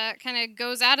she kind of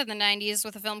goes out of the 90s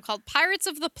with a film called Pirates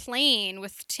of the Plain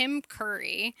with Tim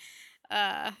Curry,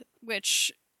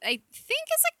 which I think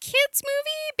is a kids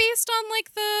movie based on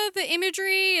like the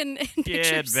imagery and Yeah,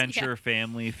 pictures. adventure,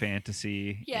 family,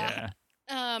 fantasy. Yeah.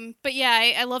 Yeah. But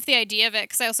yeah, I love the idea of it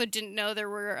because I also didn't know there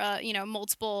were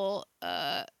multiple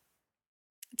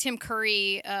Tim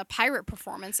Curry pirate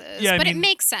performances. Yeah, I but it mean,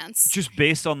 makes sense. Just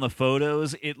based on the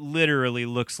photos, it literally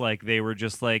looks like they were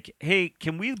just like, "Hey,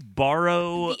 can we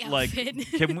borrow The like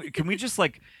outfit. can we just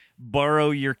like borrow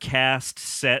your cast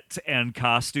set and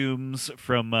costumes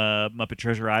from Muppet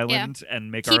Treasure Island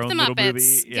and make Keep our the own little Muppets.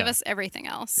 movie?" Give us everything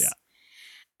else. Yeah.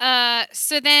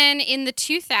 So then in the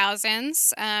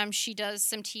 2000s, she does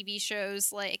some TV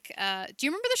shows like, do you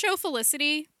remember the show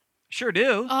Felicity? Sure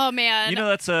do. Oh You man. know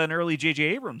that's an early J.J.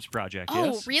 Abrams project, Oh,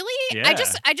 yes? really? Yeah.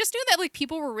 I just knew that like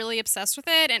people were really obsessed with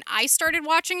it, and I started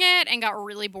watching it and got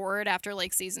really bored after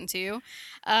like season 2.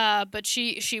 But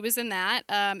she was in that,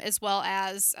 as well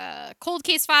as Cold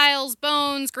Case Files,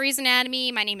 Bones, Grey's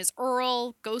Anatomy, My Name Is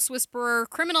Earl, Ghost Whisperer,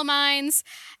 Criminal Minds,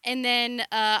 and then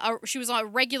she was a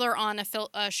regular on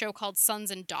a show called Sons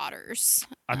and Daughters.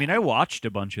 I mean, I watched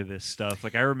a bunch of this stuff.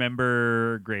 Like, I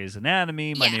remember Grey's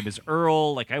Anatomy, My Yeah. Name is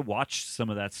Earl. Like, I watched some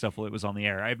of that stuff while it was on the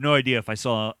air. I have no idea if I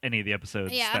saw any of the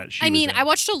episodes Yeah, that she I was mean, in. I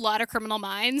watched a lot of Criminal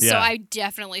Minds, so Yeah. I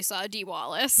definitely saw Dee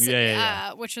Wallace.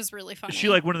 Yeah. Which was really funny. Is she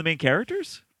like one of the main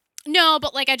characters? No,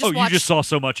 but like I just watched. You just saw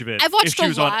so much of it. I've watched if she a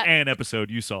was lot. on an episode,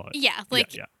 you saw it. Yeah,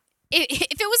 like yeah.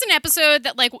 If it was an episode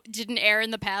that like didn't air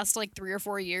in the past like 3 or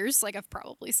 4 years, like I've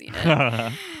probably seen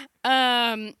it.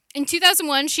 In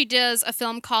 2001, she does a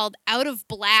film called Out of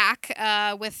Black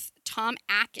with Tom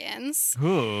Atkins.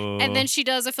 Ooh. And then she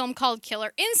does a film called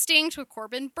Killer Instinct with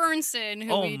Corbin Burnson,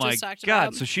 who we just talked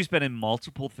about. So she's been in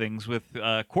multiple things with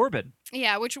Corbin.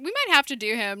 Yeah, which we might have to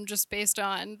do him just based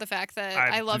on the fact that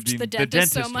I loved The Dentist, The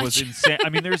Dentist so much. was insane. I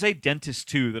mean, there's a Dentist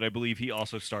too that I believe he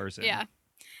also stars in. Yeah.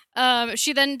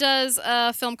 She then does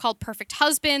a film called Perfect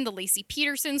Husband, the Lacey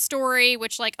Peterson story,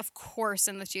 which, like, of course,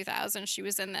 in the 2000s she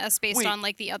was in this based on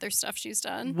like the other stuff she's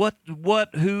done.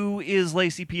 Who is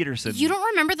Lacey Peterson? You don't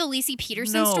remember the Lacey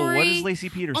Peterson story? No, what is Lacey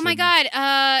Peterson? Oh my god,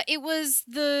 it was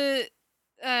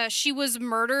she was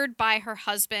murdered by her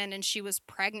husband and she was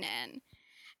pregnant.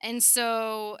 And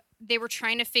so they were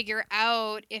trying to figure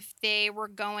out if they were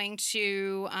going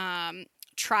to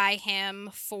try him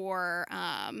for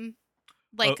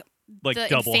like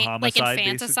double homicide, like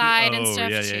infanticide and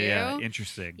stuff too. Yeah.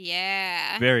 Interesting.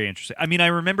 Yeah. Very interesting. I mean, I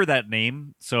remember that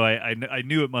name, so I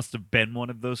knew it must have been one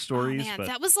of those stories. Oh, man, but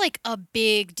that was like a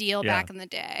big deal Yeah. back in the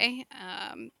day.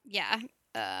 Yeah.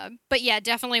 But yeah,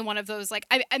 definitely one of those. Like,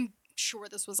 I'm sure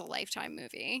this was a Lifetime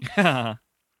movie.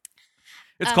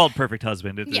 it's called Perfect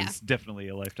Husband. It yeah. is definitely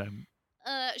a Lifetime.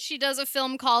 She does a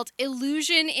film called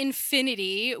Illusion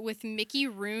Infinity with Mickey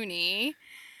Rooney.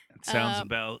 It sounds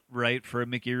about right for a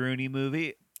Mickey Rooney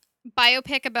movie.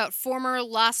 Biopic about former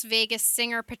Las Vegas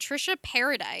singer Patricia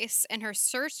Paradise and her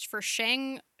search for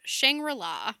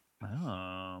Shangri-La.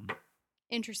 Oh.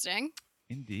 Interesting.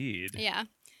 Indeed. Yeah.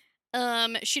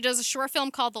 She does a short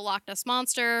film called The Loch Ness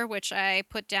Monster, which I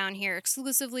put down here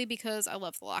exclusively because I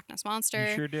love The Loch Ness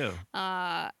Monster. You sure do.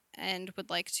 And would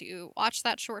like to watch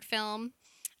that short film.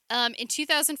 In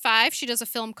 2005, she does a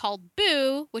film called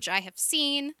Boo, which I have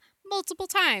seen multiple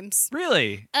times.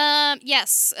 Really?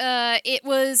 Yes. It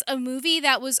was a movie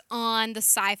that was on the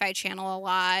Sci-Fi Channel a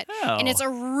lot. Oh. And it's a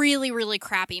really, really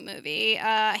crappy movie.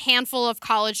 A handful of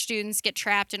college students get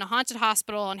trapped in a haunted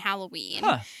hospital on Halloween.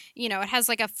 Huh. You know, it has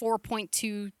like a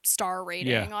 4.2 star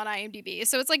rating on IMDb.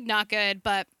 So it's like not good,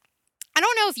 but I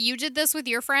don't know if you did this with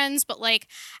your friends, but like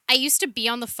I used to be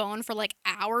on the phone for like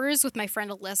hours with my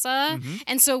friend Alyssa. Mm-hmm.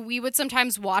 And so we would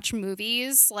sometimes watch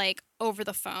movies like over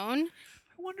the phone.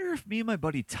 I wonder if me and my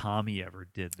buddy Tommy ever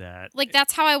did that. Like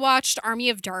that's how I watched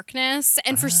Army of Darkness.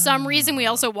 And for some reason we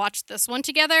also watched this one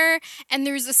together. And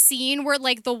there's a scene where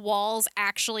like the walls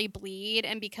actually bleed.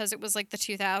 And because it was like the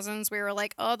 2000s, we were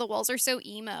like, oh, the walls are so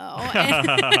emo.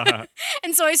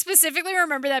 And so I specifically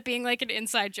remember that being like an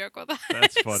inside joke with us.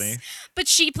 That's funny. But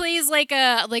she plays like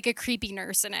a creepy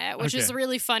nurse in it, which is Okay.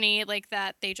 really funny. Like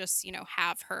that they just, you know,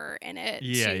 have her in it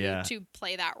to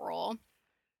play that role.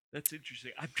 That's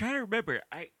interesting. I'm trying to remember.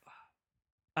 I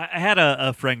had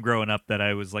a friend growing up that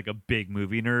I was like a big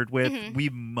movie nerd with. Mhm. We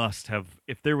must have,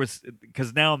 if there was,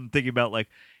 because now I'm thinking about like,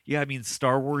 yeah, I mean,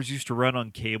 Star Wars used to run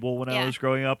on cable when I Yeah. was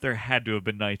growing up. There had to have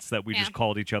been nights that we Yeah. just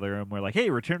called each other and we're like, hey,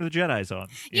 Return of the Jedi's on.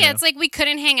 You Yeah, know? it's like we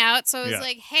couldn't hang out, so I was Yeah.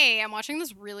 like, "Hey, I'm watching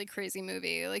this really crazy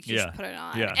movie. Like, you Yeah. should put it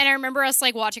on." Yeah. And I remember us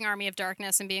like watching Army of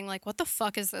Darkness and being like, "What the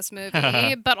fuck is this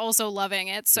movie?" but also loving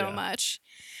it so Yeah. much.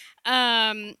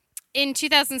 In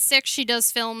 2006, she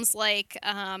does films like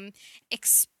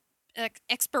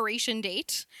Expiration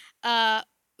Date,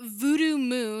 Voodoo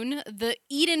Moon, The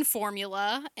Eden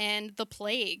Formula, and The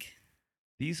Plague.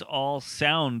 These all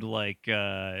sound like,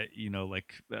 Sci-Fi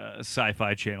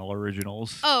Channel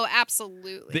originals. Oh,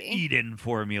 absolutely. The Eden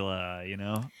Formula, you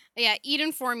know? Yeah,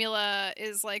 Eden Formula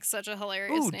is like such a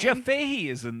hilarious Ooh, name. Jeff Fahey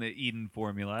is in the Eden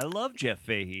Formula. I love Jeff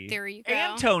Fahey. There you go.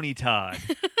 And Tony Todd.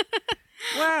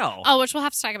 Wow. Oh, which we'll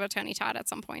have to talk about Tony Todd at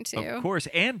some point too. Of course,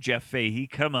 and Jeff Fahey.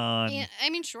 Come on. Yeah,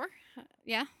 I mean, sure.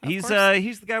 Yeah, of he's course.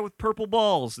 he's the guy with purple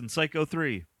balls in Psycho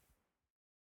 3.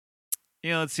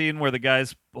 You know that scene where the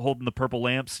guy's holding the purple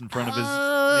lamps in front of his.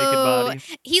 Oh naked Oh, body.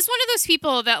 he's one of those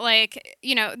people that, like,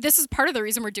 this is part of the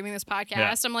reason we're doing this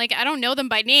podcast. I'm like, I don't know them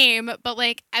by name, but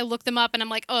like, I look them up and I'm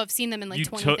like, oh, I've seen them in like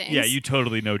 20 things. Yeah, you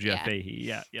totally know Jeff Yeah. Fahey.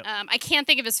 Yeah, yep. I can't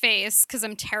think of his face because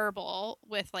I'm terrible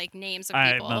with like names of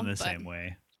people. I'm the same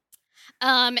way.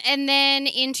 And then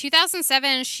in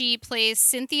 2007, she plays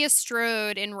Cynthia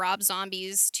Strode in Rob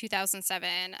Zombie's 2007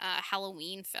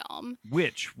 Halloween film,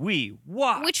 which we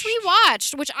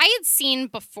watched. Which I had seen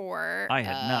before. I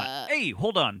had not. Hey,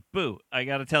 hold on, Boo! I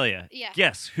gotta tell you. Yeah.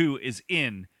 Guess who is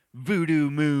in Voodoo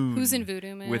Moon? Who's in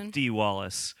Voodoo Moon? With Dee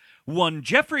Wallace. One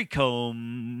Jeffrey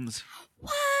Combs.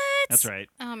 What? That's right.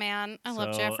 Oh man, I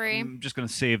love Jeffrey. I'm just gonna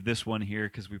save this one here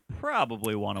because we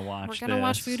probably want to watch. We're gonna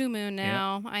watch Voodoo Moon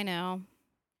now. I know.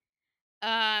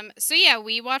 So yeah,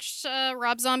 we watched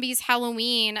Rob Zombie's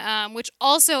Halloween, which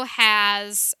also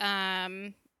has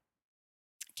Ken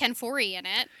Foree in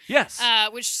it. Yes.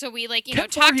 Which so we Ken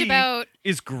talked Foree about.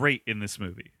 Is great in this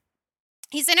movie.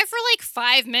 He's in it for like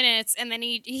 5 minutes, and then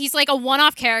he's like a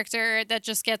one-off character that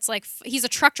just gets like he's a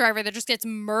truck driver that just gets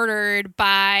murdered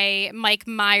by Mike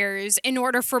Myers in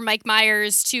order for Mike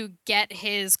Myers to get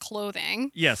his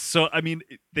clothing. Yes, so I mean,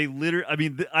 they literally. I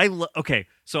mean, okay.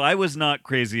 So I was not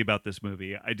crazy about this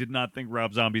movie. I did not think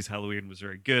Rob Zombie's Halloween was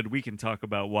very good. We can talk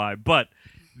about why, but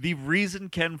the reason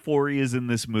Ken Foree is in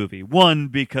this movie, one,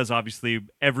 because obviously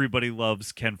everybody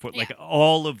loves Ken Foree. Like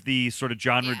all of the sort of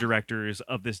genre directors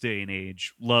of this day and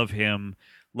age love him,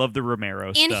 love the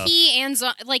Romero stuff. And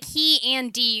he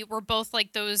and Dee were both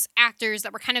like those actors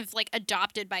that were kind of like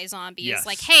adopted by zombies. Yes.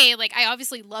 Like, hey, like I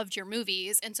obviously loved your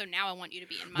movies, and so now I want you to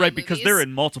be in my movies. Right, because they're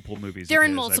in multiple movies. They're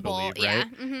in multiple, I believe, yeah.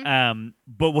 right? Mm-hmm.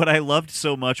 But what I loved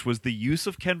so much was the use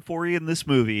of Ken Foree in this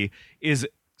movie is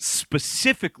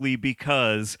specifically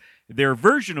because their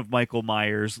version of Michael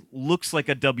Myers looks like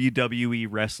a WWE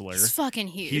wrestler. He's fucking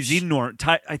huge. He's enormous.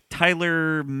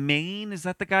 Tyler Mane, is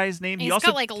that the guy's name? He's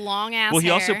got like long ass. Well, he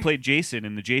hair. also played Jason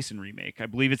in the Jason remake. I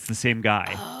believe it's the same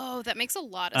guy. Oh, that makes a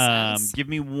lot of sense. Give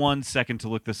me 1 second to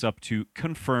look this up to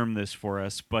confirm this for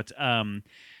us. But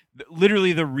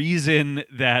literally, the reason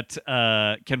that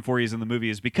Ken Foree is in the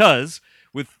movie is because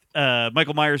with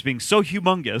Michael Myers being so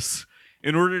humongous,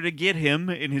 in order to get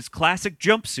him in his classic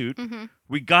jumpsuit,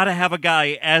 we got to have a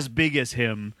guy as big as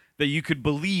him that you could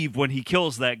believe when he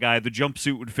kills that guy, the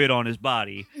jumpsuit would fit on his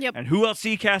body. Yep. And who else do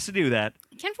you cast to do that?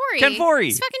 Ken Foree. Ken Foree.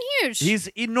 He's fucking huge. He's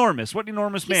enormous. What an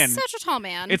enormous man. He's such a tall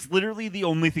man. It's literally the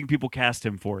only thing people cast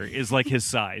him for is like his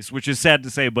size, which is sad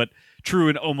to say, but true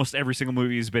in almost every single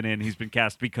movie he's been in. He's been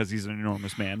cast because he's an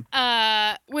enormous man.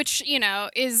 Which,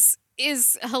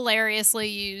 is hilariously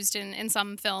used in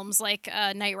some films like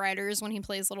Knight Riders when he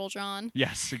plays Little John.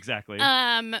 Yes, exactly.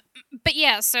 But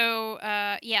yeah, so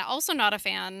also not a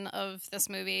fan of this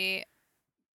movie.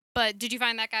 But did you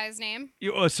find that guy's name?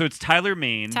 So it's Tyler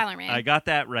Mane. Tyler Mane. I got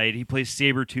that right. He plays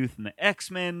Sabretooth in the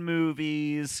X-Men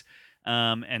movies.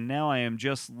 And now I am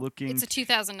just looking. It's a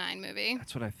 2009 movie.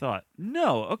 That's what I thought.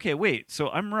 No. Okay, wait. So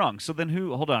I'm wrong. So then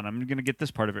who? Hold on. I'm going to get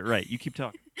this part of it right. You keep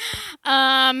talking.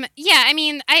 Yeah, I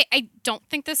mean, I don't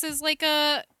think this is like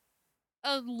a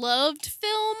loved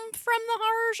film from the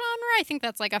horror genre. I think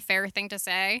that's like a fair thing to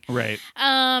say. Right.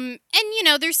 And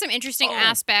there's some interesting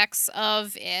aspects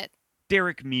of it.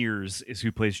 Derek Mears is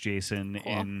who plays Jason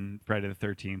in Friday the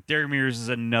 13th. Derek Mears is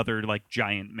another like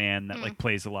giant man that like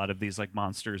plays a lot of these like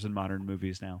monsters in modern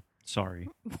movies now. Sorry.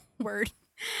 Word.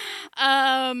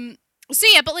 So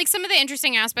yeah, but like some of the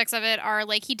interesting aspects of it are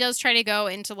like he does try to go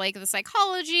into like the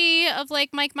psychology of like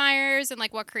Mike Myers and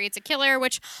like what creates a killer,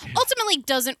 which ultimately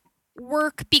doesn't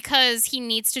work because he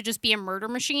needs to just be a murder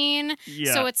machine.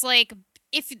 Yeah. So it's like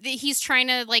if he's trying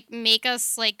to like make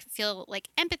us like feel like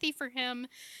empathy for him,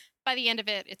 by the end of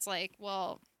it, it's like,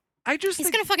 well, he's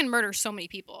gonna fucking murder so many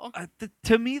people.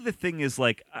 To me, the thing is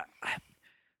like,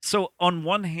 so on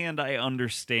one hand, I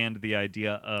understand the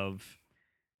idea of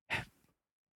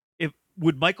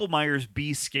would Michael Myers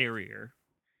be scarier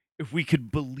if we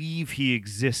could believe he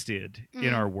existed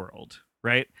in our world,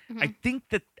 right? Mm-hmm.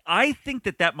 I think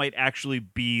that might actually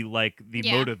be like the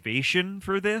motivation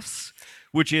for this,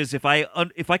 which is if I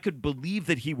could believe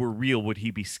that he were real, would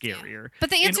he be scarier? But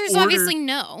the answer is obviously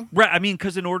no. Right. I mean,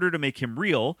 because in order to make him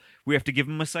real, we have to give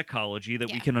him a psychology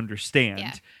that we can understand.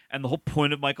 Yeah. And the whole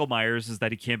point of Michael Myers is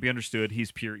that he can't be understood. He's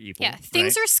pure evil. Yeah.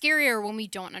 Things are scarier when we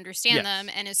don't understand them.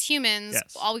 And as humans,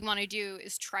 all we want to do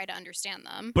is try to understand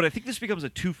them. But I think this becomes a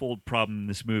twofold problem in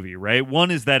this movie, right?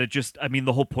 One is that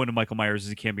the whole point of Michael Myers is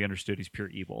he can't be understood. He's pure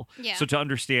evil. Yeah. So to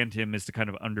understand him is to kind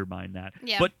of undermine that.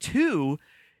 Yeah. But two,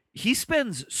 he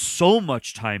spends so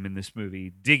much time in this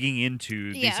movie digging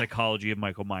into the psychology of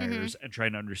Michael Myers and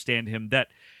trying to understand him that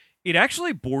it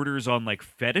actually borders on like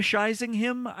fetishizing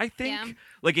him, I Yeah. think.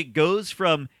 Like it goes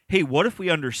from, hey, what if we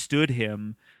understood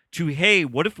him to, hey,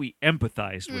 what if we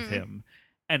empathized with Mm. him?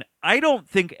 And I don't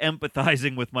think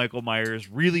empathizing with Michael Myers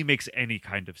really makes any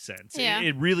kind of sense. Yeah.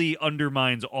 It really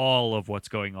undermines all of what's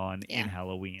going on in Yeah.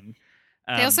 Halloween.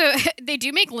 They Um, also they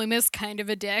do make Loomis kind of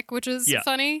a dick, which is yeah.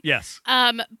 funny. Yes.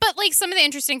 But like some of the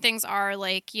interesting things are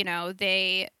like,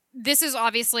 this is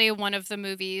obviously one of the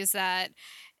movies that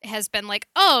has been like,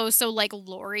 oh, so like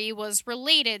Laurie was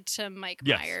related to Mike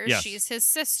Yes. Myers. Yes. She's his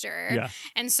sister. Yeah.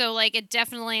 And so like it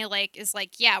definitely like is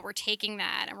like, yeah, we're taking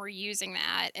that and we're using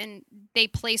that. And they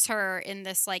place her in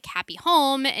this like happy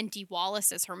home and Dee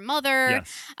Wallace is her mother.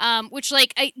 Yes. Which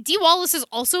like Dee Wallace is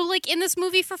also like in this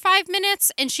movie for 5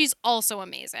 minutes and she's also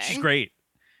amazing. She's great.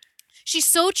 She's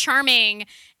so charming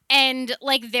and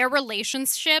like their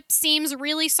relationship seems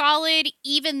really solid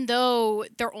even though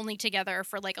they're only together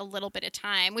for like a little bit of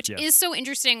time, which Yes. is so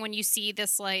interesting when you see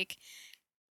this like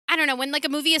I don't know, when like a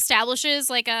movie establishes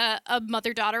like a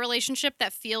mother-daughter relationship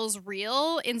that feels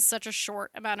real in such a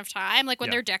short amount of time, like when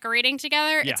Yeah. they're decorating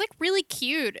together, Yeah. it's like really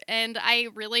cute and I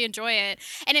really enjoy it.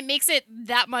 And it makes it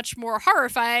that much more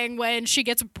horrifying when she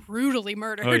gets brutally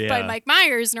murdered Oh, by yeah. Mike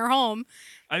Myers in her home.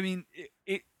 I mean,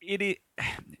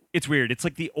 it's weird. It's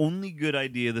like the only good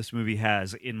idea this movie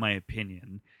has, in my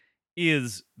opinion,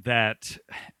 is that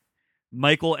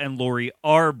Michael and Laurie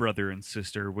are brother and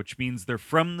sister, which means they're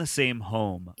from the same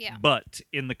home. Yeah. But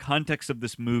in the context of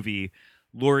this movie,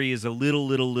 Laurie is a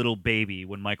little baby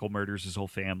when Michael murders his whole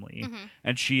family. Mhm.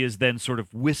 And she is then sort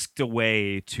of whisked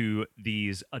away to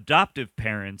these adoptive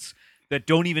parents that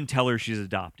don't even tell her she's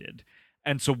adopted.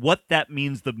 And so, what that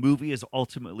means the movie is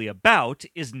ultimately about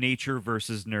is nature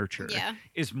versus nurture. Yeah.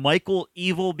 Is Michael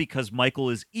evil because Michael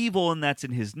is evil and that's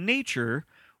in his nature?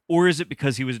 Or is it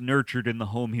because he was nurtured in the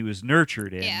home he was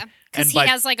nurtured in? Yeah, because And he by-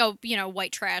 has like a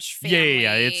white trash family.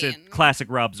 Yeah. It's a and- classic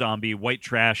Rob Zombie white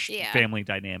trash Yeah. family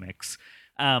dynamics.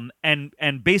 And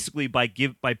basically by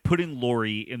putting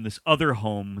Laurie in this other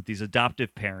home with these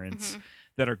adoptive parents Mhm.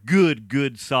 that are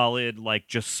good, solid, like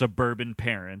just suburban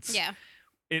parents. Yeah,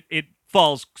 It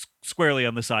falls squarely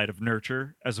on the side of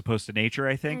nurture as opposed to nature,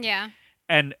 I think. yeah,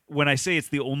 And when I say it's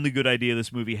the only good idea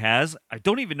this movie has, I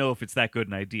don't even know if it's that good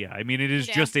an idea. I mean, it is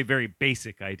Yeah. just a very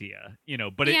basic idea,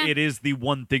 but Yeah. it is the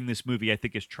one thing this movie I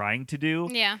think is trying to do.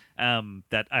 yeah,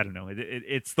 That I don't know.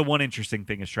 It's the one interesting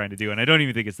thing it's trying to do, and I don't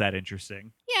even think it's that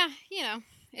interesting. yeah.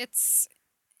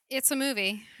 It's a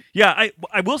movie Yeah,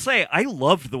 I will say I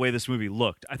loved the way this movie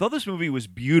looked. I thought this movie was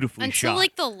beautifully until shot.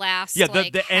 like the last Yeah,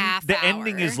 like half the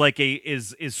ending hour. is like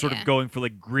is sort Yeah. of going for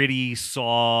like gritty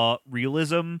Saw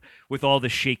realism with all the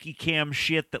shaky cam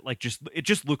shit that like it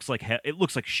just looks like it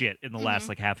looks like shit in the last Mhm.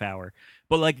 like half hour.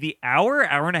 But like the hour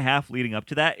and a half leading up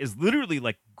to that is literally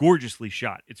like gorgeously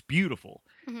shot. It's beautiful.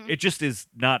 Mhm. It just is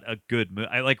not a good movie.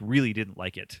 I like really didn't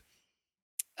like it.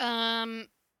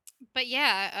 But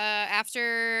yeah,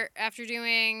 after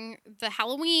doing the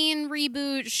Halloween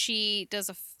reboot, she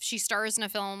stars in a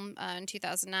film in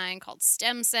 2009 called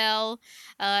Stem Cell,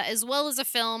 as well as a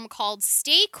film called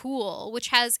Stay Cool, which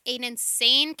has an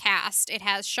insane cast. It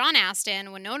has Sean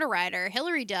Astin, Winona Ryder,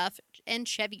 Hilary Duff, and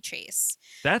Chevy Chase.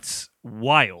 That's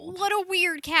wild. What a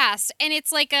weird cast, and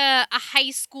it's like a high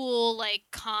school like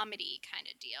comedy kind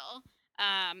of deal.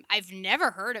 I've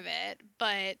never heard of it,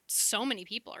 but so many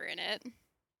people are in it.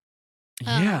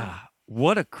 Yeah.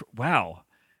 What a wow.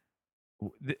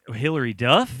 Hillary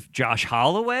Duff, Josh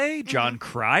Holloway, John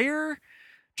Cryer,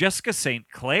 Jessica St.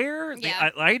 Clair.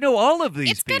 Yeah. I know all of these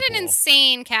It's people. got an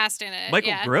insane cast in it. Michael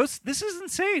yeah. Gross. This is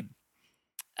insane.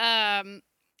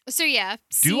 So yeah.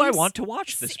 Do I seems- want to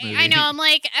watch this movie? I know. I'm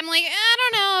like, I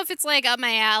don't know if it's like up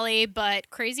my alley, but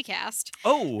crazy cast.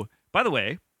 Oh, by the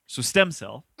way, so Stem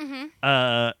Cell,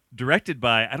 Mm-hmm. directed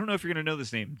by I don't know if you're gonna know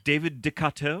this name, David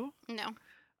DeCato. No.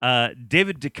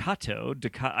 David DeCato,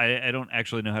 I don't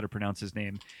actually know how to pronounce his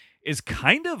name, is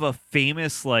kind of a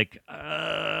famous like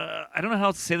I don't know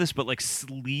how to say this, but like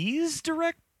sleaze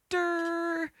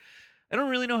director. I don't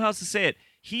really know how else to say it.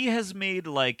 He has made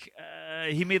like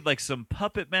some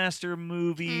Puppet Master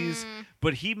movies,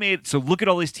 but so look at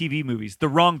all these TV movies: The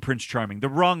Wrong Prince Charming, The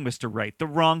Wrong Mr. Right, The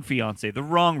Wrong Fiance, The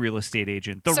Wrong Real Estate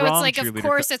Agent, The So Wrong it's like, of Cheerleader.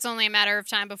 course, it's only a matter of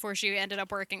time before she ended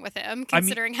up working with him,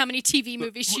 considering how many TV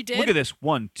movies she did. Look at this: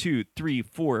 1, 2, 3,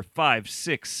 4, 5,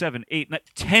 6, 7, 8, 9,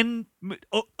 10,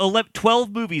 11,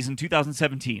 12 movies in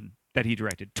 2017 that he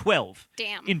directed. 12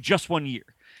 Damn. in just 1 year.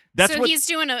 That's so what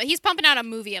he's pumping out a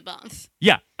movie a month.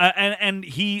 Yeah, and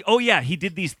he he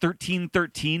did these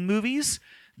 1313 movies.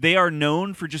 They are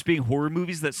known for just being horror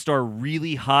movies that star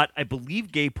really hot, I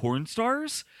believe, gay porn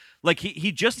stars. Like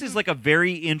he just is like a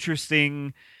very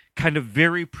interesting kind of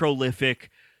very prolific,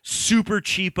 super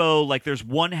cheapo. Like there's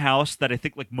one house that I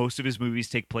think like most of his movies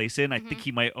take place in. I think Mhm.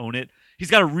 he might own it. He's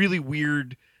got a really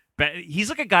weird. He's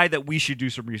like a guy that we should do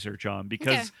some research on Okay.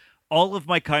 because all of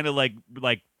my kind of like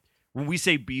when we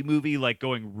say B movie, like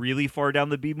going really far down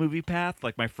the B movie path,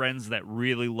 like my friends that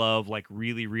really love like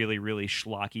really really really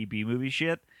schlocky B movie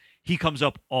shit, he comes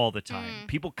up all the time. Mm.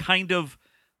 People kind of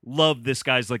love this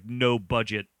guy's like no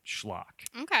budget schlock.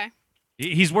 Okay.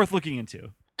 He's worth looking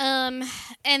into. Um,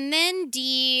 and then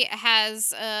Dee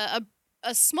has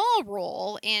a small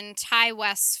role in Ty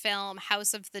West's film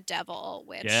House of the Devil,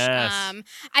 which Yes.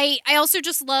 I also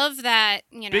just love that,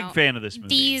 Big fan of this movie.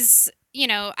 these,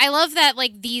 I love that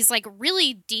like these like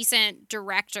really decent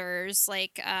directors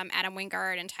like Adam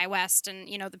Wingard and Ty West and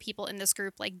the people in this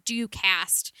group like do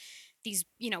cast these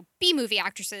B movie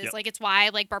actresses. Yep. Like it's why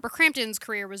like Barbara Crampton's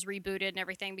career was rebooted and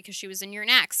everything because she was in You're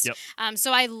Next. Yep.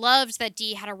 So I loved that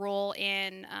Dee had a role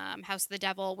in House of the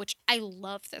Devil, which I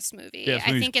love this movie. Yeah, this I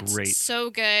movie's think it's great.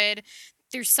 so good.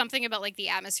 There's something about like the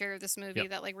atmosphere of this movie Yep.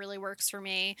 that like really works for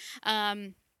me.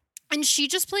 And she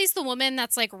just plays the woman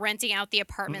that's like renting out the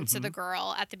apartment to the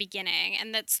girl at the beginning.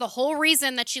 And that's the whole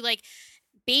reason that she like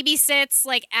babysits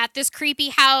like at this creepy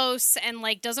house and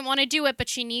like doesn't want to do it, but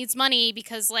she needs money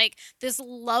because like this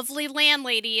lovely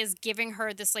landlady is giving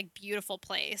her this like beautiful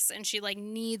place and she like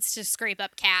needs to scrape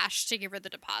up cash to give her the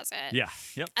deposit. Yeah.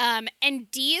 Yep.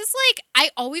 And Dee is like, I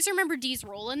always remember Dee's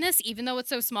role in this, even though it's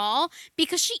so small,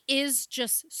 because she is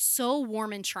just so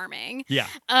warm and charming. Yeah.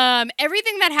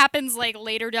 Everything that happens like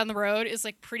later down the road is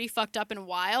like pretty fucked up and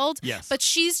wild. Yes. But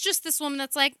she's just this woman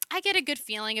that's like, I get a good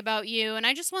feeling about you, and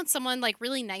I just want someone like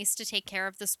really nice to take care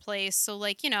of this place. So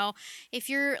like, if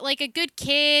you're like a good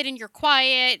kid and you're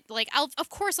quiet, like of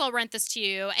course I'll rent this to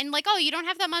you. And like, oh, you don't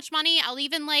have that much money, I'll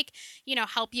even like,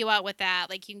 help you out with that.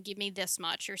 Like you can give me this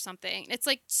much or something. It's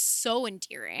like so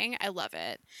endearing. I love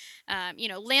it.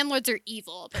 Landlords are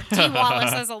evil, but Dee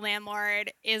Wallace as a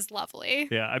landlord is lovely.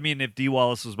 Yeah, I mean, if Dee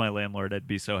Wallace was my landlord, I'd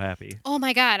be so happy. Oh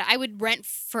my God, I would rent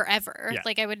forever. Yeah.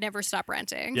 Like I would never stop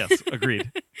renting. Yes,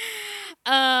 agreed.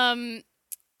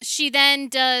 She then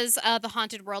does The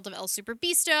Haunted World of El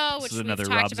Superbeasto, which This is we've another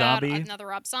talked Rob about. Zombie. Another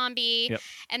Rob Zombie. Yep.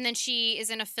 And then she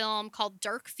is in a film called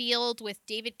Dark Field with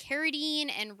David Carradine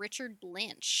and Richard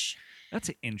Lynch. That's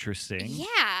interesting.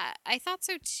 Yeah, I thought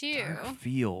so too. Dark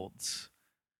Fields.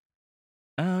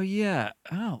 Oh yeah.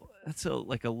 Oh, that's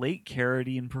like a late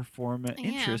Carradine performance. Yeah.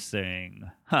 Interesting.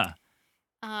 Huh.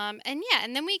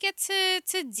 And then we get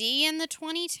to Dee in the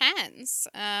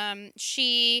 2010s.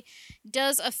 She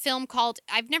does a film called,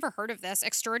 I've never heard of this,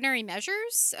 Extraordinary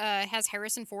Measures. It has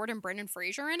Harrison Ford and Brendan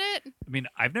Fraser in it. I mean,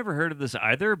 I've never heard of this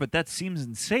either, but that seems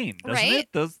insane, doesn't Right?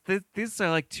 it? These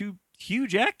are like two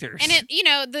huge actors. And it,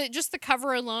 the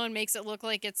cover alone makes it look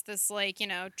like it's this like,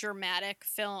 dramatic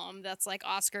film that's like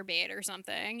Oscar bait or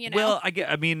something, Well,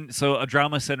 I mean, so a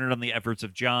drama centered on the efforts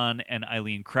of John and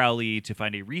Eileen Crowley to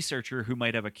find a researcher who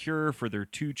might have a cure for their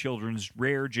two children's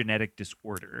rare genetic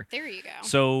disorder. There you go.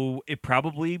 So it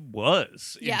probably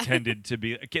was Yeah. intended to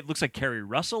be. It looks like Kerry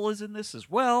Russell is in this as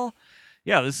well.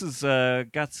 Yeah, this is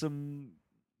got some,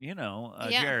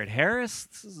 Yeah. Jared Harris.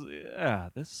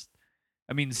 This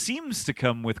I mean, seems to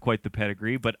come with quite the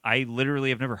pedigree, but I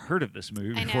literally have never heard of this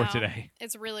movie I before know. today.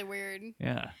 It's really weird.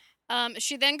 Yeah.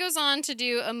 She then goes on to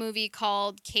do a movie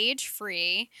called Cage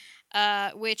Free,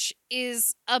 which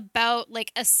is about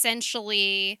like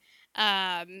essentially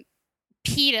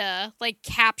PETA like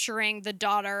capturing the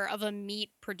daughter of a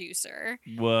meat producer.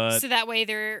 What? So that way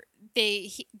they're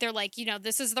like,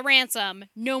 this is the ransom,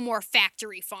 no more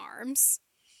factory farms,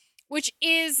 which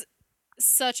is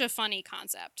such a funny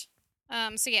concept.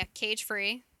 So yeah, Cage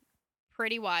Free,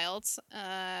 pretty wild.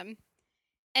 And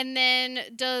then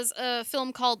does a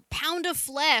film called Pound of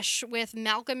Flesh with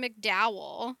Malcolm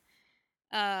McDowell.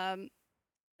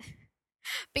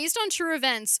 Based on true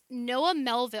events, Noah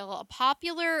Melville, a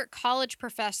popular college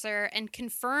professor and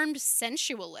confirmed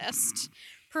sensualist,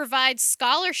 provides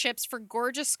scholarships for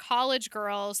gorgeous college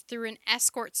girls through an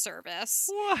escort service.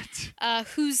 What?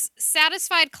 Whose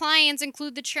satisfied clients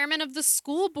include the chairman of the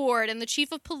school board and the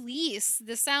chief of police.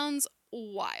 This sounds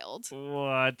wild.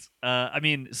 What? I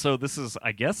mean, so this is,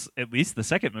 I guess, at least the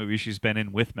second movie she's been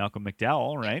in with Malcolm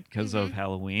McDowell, right? Because of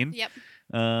Halloween. Yep.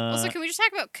 Also, can we just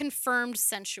talk about confirmed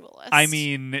sensualist? I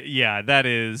mean, yeah, that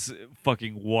is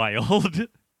fucking wild.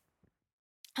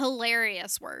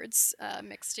 Hilarious words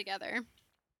mixed together.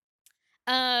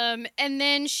 And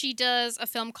then she does a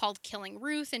film called Killing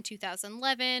Ruth in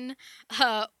 2011.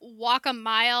 Walk a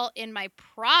Mile in My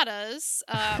Pradas,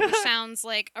 which sounds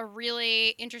like a really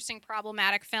interesting,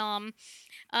 problematic film.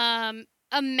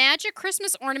 A magic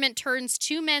Christmas ornament turns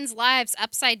two men's lives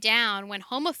upside down when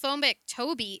homophobic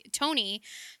Tony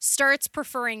starts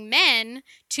preferring men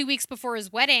 2 weeks before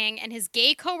his wedding, and his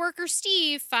gay coworker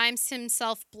Steve finds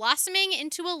himself blossoming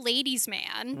into a ladies'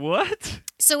 man. What?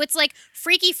 So it's like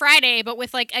Freaky Friday, but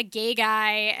with like a gay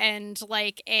guy and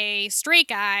like a straight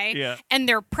guy, Yeah. and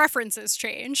their preferences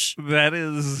change. That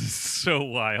is so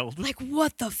wild. Like,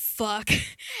 what the fuck? And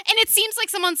it seems like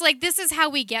someone's like, this is how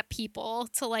we get people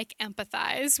to like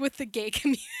empathize with the gay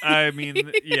community. I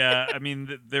mean, yeah. I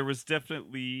mean, there was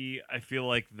definitely. I feel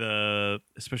like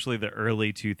especially the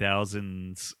early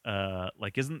 2000s.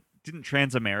 Like, didn't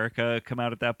Transamerica come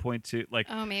out at that point too? Like,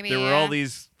 Oh, maybe there were all yeah.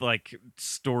 these like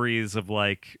stories of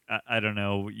like I don't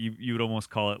know. You would almost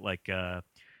call it like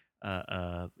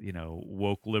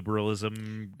woke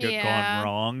liberalism gone Yeah.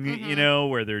 wrong. Mhm.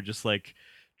 Where they're just like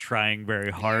trying very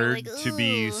You're hard like, to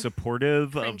be "Ooh,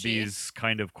 supportive of cringy." these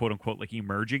kind of quote unquote like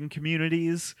emerging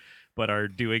communities, but are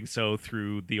doing so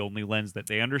through the only lens that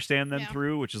they understand them Yeah.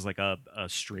 through, which is like a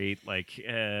straight like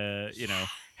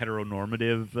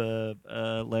heteronormative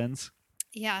lens.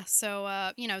 Yeah, so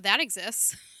that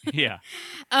exists. Yeah,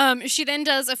 She then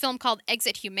does a film called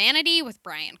Exit Humanity with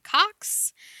Brian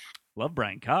Cox. love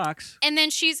Brian Cox. And then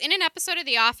she's in an episode of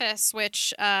The Office,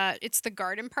 which it's the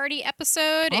garden party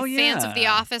episode. Oh, If fans of The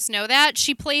yeah. Office know that,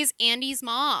 she plays Andy's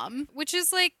mom, which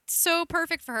is like so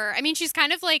perfect for her. I mean, she's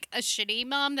kind of like a shitty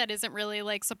mom that isn't really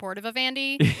like supportive of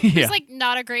Andy. Yeah. Who's like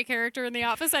not a great character in The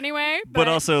Office anyway. But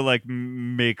also like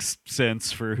makes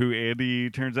sense for who Andy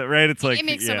turns out, right? It's like it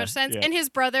makes so much sense. Yeah. And his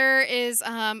brother is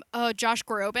Josh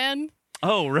Groban,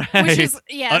 Oh, right. which is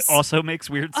yes. Also makes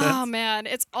weird sense. Oh man,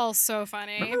 it's all so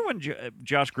funny. Remember when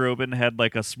Josh Groban had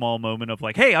like a small moment of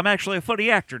like, "Hey, I'm actually a funny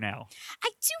actor now." I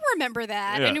do remember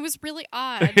that, Yeah. and it was really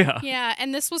odd. Yeah.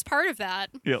 And this was part of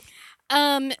that. Yep.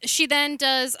 She then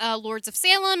does Lords of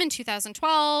Salem in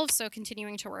 2012, so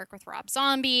continuing to work with Rob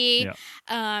Zombie.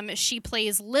 She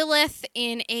plays Lilith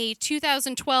in a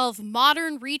 2012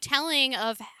 modern retelling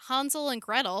of Hansel and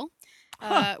Gretel.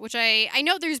 Which I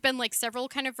know there's been like several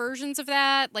kind of versions of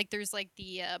that. Like there's like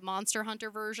the Monster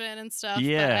Hunter version and stuff.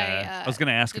 Yeah. But I was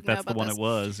gonna ask if didn't know that's the about one this. it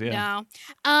was. Yeah. No.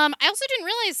 I also didn't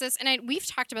realize this, and we've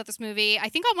talked about this movie, I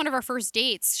think on one of our first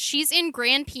dates. She's in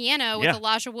Grand Piano with Yeah.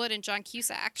 Elijah Wood and John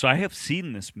Cusack. So I have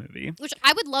seen this movie. Which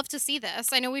I would love to see this.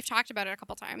 I know we've talked about it a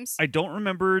couple times. I don't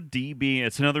remember Dee being.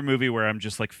 It's another movie where I'm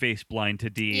just like face blind to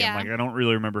Dee. Yeah. I'm like, I don't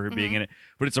really remember her being in it,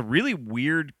 but it's a really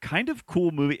weird, kind of cool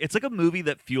movie. It's like a movie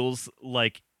that feels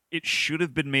like it should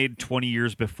have been made 20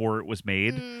 years before it was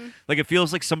made. Like it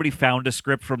feels like somebody found a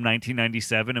script from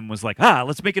 1997 and was like,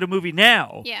 let's make it a movie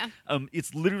now. Yeah.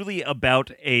 It's literally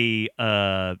about a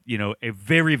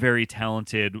very, very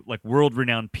talented, like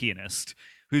world-renowned pianist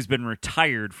who's been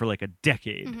retired for like a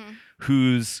decade,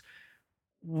 whose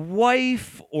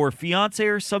wife or fiance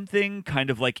or something kind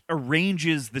of like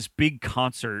arranges this big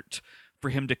concert for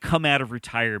him to come out of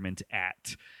retirement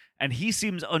at. And he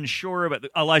seems unsure about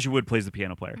Elijah Wood plays the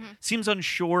piano player. Seems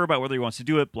unsure about whether he wants to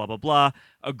do it, blah, blah, blah.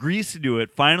 Agrees to do it,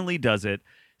 finally does it,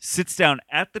 sits down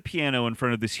at the piano in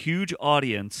front of this huge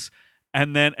audience,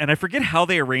 and I forget how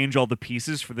they arrange all the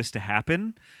pieces for this to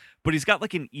happen, but he's got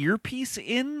like an earpiece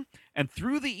in, and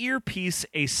through the earpiece,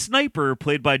 a sniper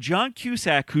played by John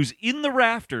Cusack, who's in the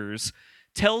rafters,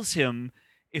 tells him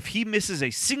if he misses a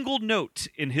single note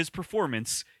in his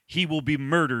performance, he will be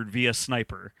murdered via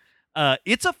sniper.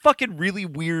 It's a fucking really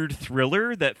weird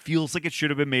thriller that feels like it should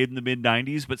have been made in the mid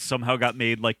 90s, but somehow got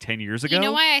made like 10 years ago. You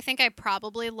know why I think I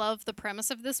probably love the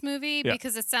premise of this movie? Yeah.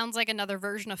 Because it sounds like another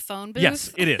version of Phone Booth.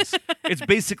 Yes, it is. It's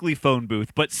basically Phone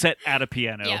Booth, but set at a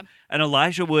piano. Yeah. And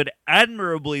Elijah Wood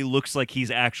admirably looks like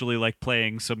he's actually like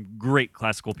playing some great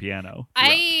classical piano.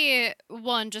 I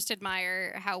just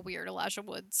admire how weird Elijah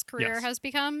Wood's career Yes. has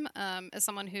become, as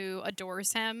someone who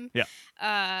adores him. Yeah.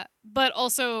 But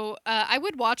also, I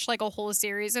would watch like a whole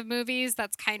series of movies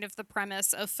that's kind of the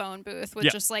premise of Phone Booth with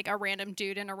Yeah. just like a random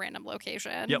dude in a random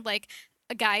location. Yep. Like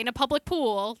a guy in a public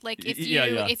pool. Like if you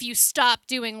Yeah. if you stop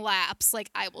doing laps, like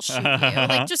I will shoot you.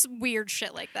 Like just weird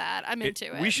shit like that. I'm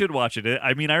into it. We should watch it.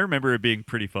 I mean, I remember it being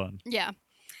pretty fun. Yeah.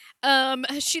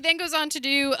 She then goes on to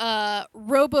do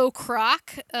Robo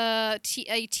Croc, a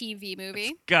TV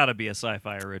movie. Gotta be a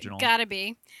sci-fi original. Gotta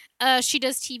be. She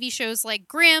does TV shows like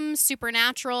Grimm,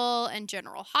 Supernatural, and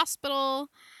General Hospital.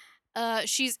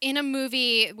 She's in a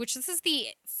movie, which this is the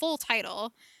full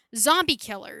title, Zombie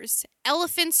Killers,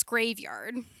 Elephant's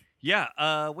Graveyard.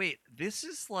 Yeah. Wait. This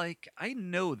is like I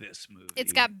know this movie.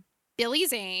 It's got Billy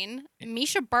Zane,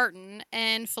 Misha Barton,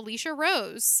 and Felicia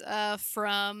Rose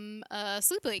from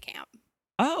Sleepaway Camp.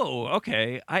 Oh,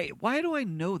 okay. Why do I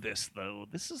know this though?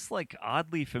 This is like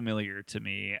oddly familiar to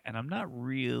me, and I'm not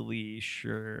really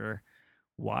sure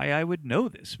why I would know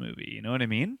this movie. You know what I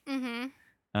mean? Mhm.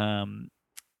 Um,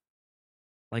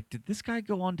 like, did this guy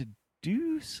go on to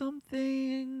do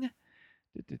something?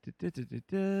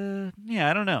 Yeah,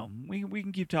 I don't know. We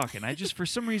can keep talking. I just for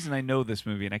some reason I know this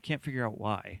movie and I can't figure out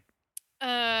why.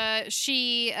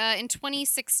 She in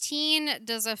 2016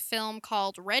 does a film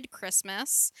called Red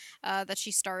Christmas that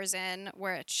she stars in,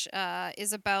 which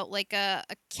is about like a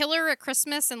killer at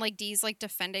Christmas and like Dee's like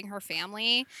defending her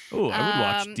family. Oh, I would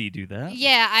watch Um, D do that.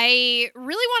 yeah, I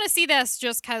really want to see this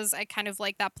just because I kind of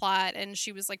like that plot, and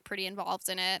she was like pretty involved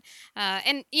in it.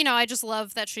 And I just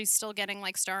love that she's still getting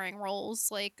like starring roles,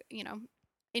 like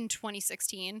in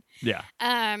 2016. Yeah.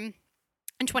 Um,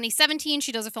 in 2017,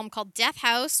 she does a film called Death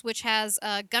House, which has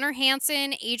Gunnar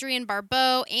Hansen, Adrienne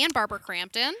Barbeau, and Barbara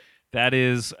Crampton. That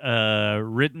is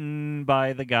written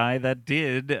by the guy that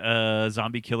did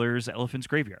Zombie Killer's Elephant's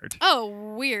Graveyard.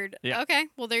 Oh, weird. Yeah. Okay,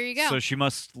 well, there you go. So she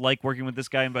must like working with this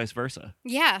guy and vice versa.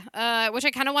 Yeah, which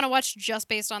I kind of want to watch just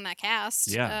based on that cast.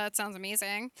 Yeah. It sounds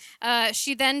amazing.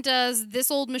 She then does This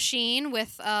Old Machine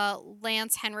with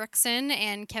Lance Henriksen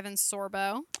and Kevin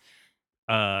Sorbo.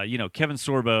 Kevin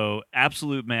Sorbo,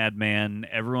 absolute madman.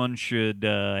 Everyone should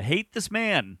hate this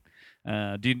man.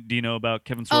 Do you know about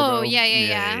Kevin Sorbo? Oh,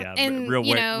 yeah. And, Real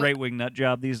right wing nut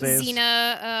job these days.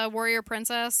 Xena, Warrior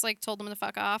Princess, like told him to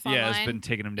fuck off online. Yeah, has been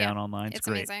taking him down online. It's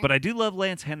great. amazing. But I do love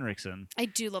Lance Henriksen. I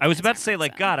do love I was Lance about to say,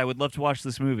 like, Henriksen. God, I would love to watch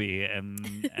this movie,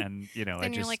 and I Then you're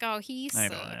just like, oh, he sucks. I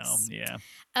don't know.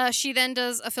 Yeah. She then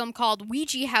does a film called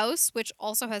Ouija House, which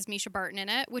also has Misha Barton in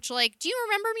it. Which, like, do you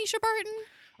remember Misha Barton?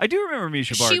 I do remember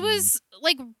Misha Barton. She was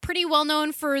like pretty well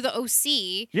known for the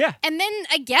OC. Yeah. And then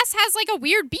I guess has like a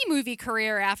weird B movie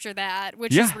career after that,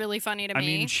 which is really funny to me. I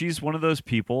mean, she's one of those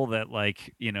people that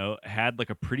like, had like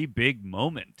a pretty big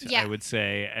moment, Yeah. I would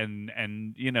say. And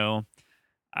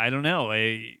I don't know.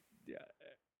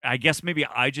 I guess maybe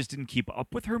I just didn't keep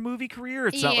up with her movie career.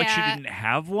 It's not like she Yeah. didn't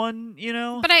have one,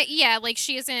 But like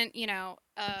she isn't,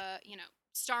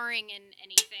 starring in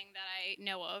anything that I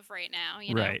know of right now,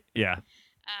 Right. Yeah.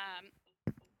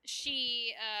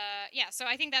 So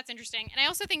I think that's interesting. And I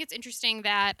also think it's interesting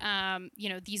that,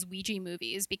 these Ouija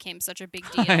movies became such a big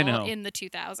deal I know. in the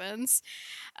 2000s.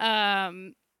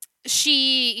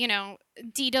 She,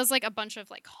 Dee does like a bunch of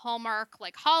like Hallmark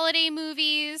like holiday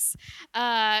movies.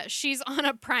 She's on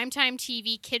a primetime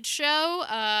TV kids show.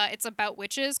 It's about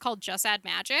witches called Just Add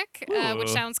Magic, which Ooh.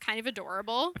 sounds kind of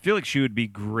adorable. I feel like she would be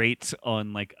great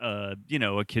on like a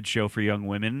kid show for young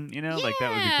women, like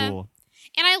that would be cool.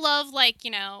 And I love like,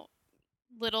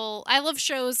 I love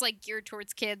shows like geared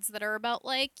towards kids that are about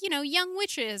like, young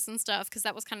witches and stuff, because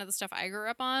that was kind of the stuff I grew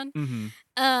up on. Mm-hmm.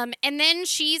 And then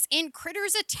she's in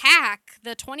Critters Attack,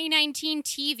 the 2019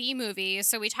 TV movie.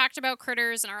 So we talked about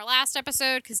Critters in our last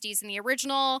episode because Dee's in the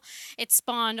original. It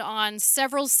spawned on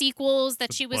several sequels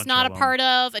that she was not a part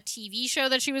of, a TV show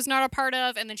that she was not a part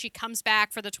of, and then she comes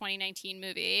back for the 2019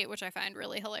 movie, which I find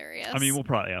really hilarious. I mean, we'll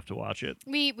probably have to watch it.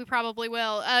 We probably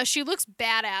will. She looks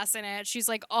badass in it. She's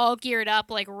like all geared up,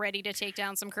 like ready to take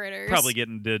down some critters. Probably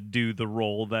getting to do the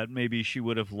role that maybe she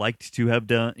would have liked to have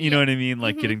done. You know what I mean?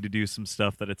 Like getting to do some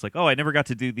stuff that it's like, oh, I never got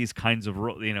to do these kinds of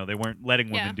roles. They weren't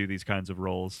letting women do these kinds of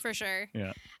roles. For sure.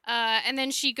 Yeah. And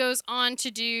then she goes on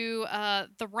to do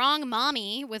The Wrong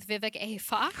Mommy with Vivek A.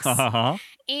 Fox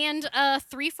and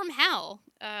Three from Hell,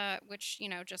 which,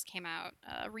 just came out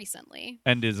recently.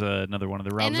 And is another one of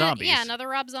the Rob Zombies. Yeah, another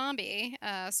Rob Zombie.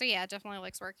 So yeah, definitely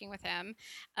likes working with him.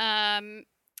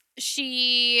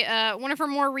 She one of her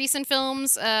more recent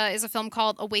films is a film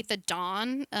called Await the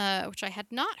Dawn, which I had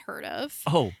not heard of.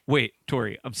 Oh, wait,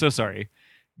 Tori, I'm so sorry.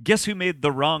 Guess who made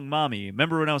The Wrong Mommy?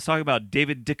 Remember when I was talking about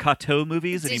David DeCoteau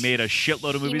movies and he made a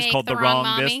shitload of movies called The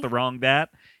Wrong This, The Wrong That?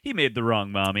 He made The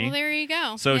Wrong Mommy. Well, there you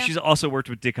go. So she's also worked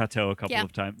with DeCoteau a couple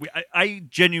of times. I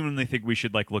genuinely think we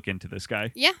should look into this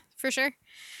guy. Yeah, for sure.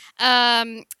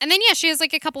 And then she has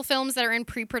like a couple films that are in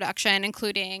pre-production,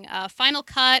 including Final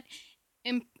Cut,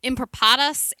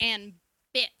 Impropatus, and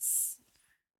Bits.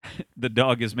 The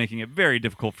dog is making it very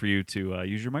difficult for you to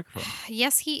use your microphone.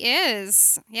 Yes, he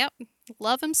is. Yep.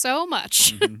 Love him so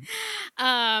much.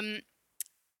 Mm-hmm.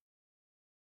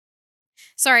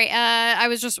 Sorry, I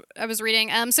was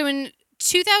reading. So in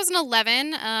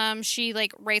 2011, she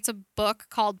like writes a book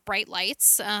called Bright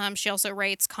Lights. She also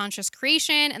writes Conscious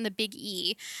Creation and The Big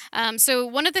E. So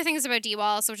one of the things about Dee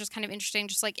Wallace, which is kind of interesting,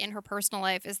 just like in her personal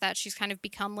life, is that she's kind of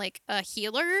become like a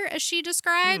healer, as she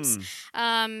describes.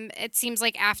 It seems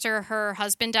like after her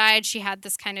husband died, she had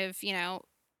this kind of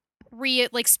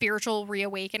spiritual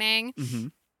reawakening. Mm-hmm.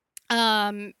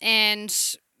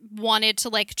 And wanted to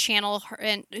like channel her,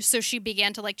 and so she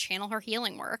began to like channel her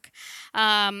healing work.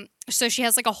 So she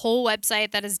has like a whole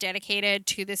website that is dedicated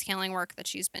to this healing work that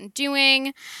she's been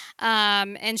doing.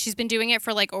 And she's been doing it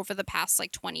for like over the past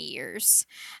like 20 years.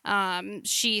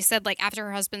 She said like after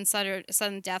her husband's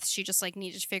sudden death, she just like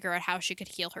needed to figure out how she could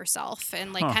heal herself,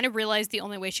 and like Huh. kind of realized the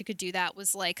only way she could do that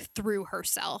was like through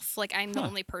herself. Like, I'm the Huh.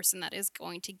 only person that is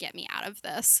going to get me out of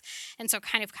this. And so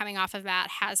kind of coming off of that,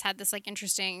 has had this like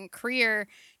interesting career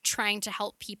trying to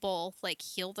help people like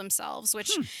heal themselves,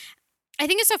 which Hmm. I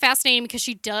think is so fascinating because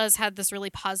she does have this really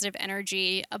positive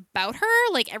energy about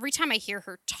her. Like, every time I hear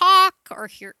her talk or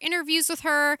hear interviews with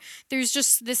her, there's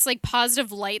just this like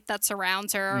positive light that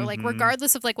surrounds her, like Mhm.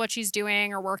 regardless of like what she's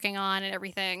doing or working on and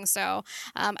everything. So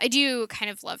I do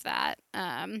kind of love that.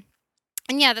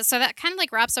 And yeah, so that kind of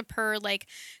like wraps up her like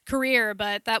career,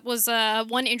 but that was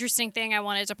one interesting thing I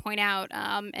wanted to point out,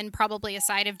 and probably a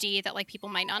side of Dee that like people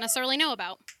might not necessarily know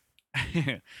about.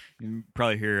 You can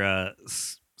probably hear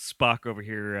Spock over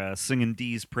here singing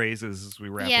Dee's praises as we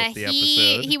wrap Yeah, up the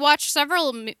episode. he watched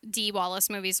several Dee Wallace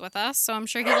movies with us, so I'm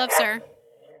sure he loves her.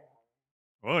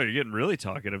 Oh, you're getting really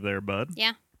talkative there, bud.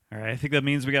 Yeah. All right, I think that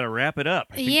means we got to wrap it up.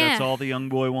 I think that's Yeah. all the young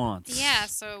boy Yeah, wants.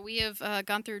 so we have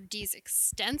gone through Dee's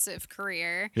extensive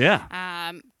career.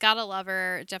 Yeah. Gotta love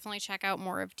her. Definitely check out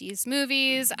more of Dee's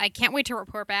movies. I can't wait to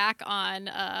report back on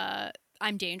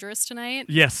I'm Dangerous tonight.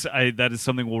 Yes, that is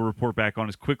something we'll report back on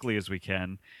as quickly as we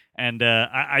can. And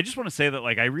I just want to say that,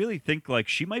 like, I really think like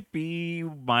she might be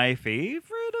my favorite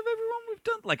of everyone we've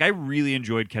done. Like, I really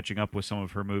enjoyed catching up with some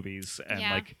of her movies and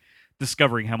Yeah. like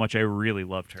discovering how much I really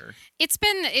loved her. It's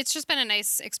just been a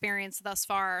nice experience thus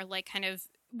far, like kind of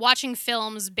watching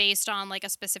films based on like a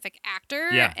specific actor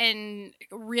Yeah. and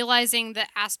realizing the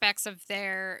aspects of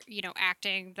their,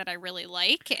 acting that I really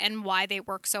like and why they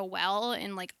work so well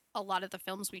in like a lot of the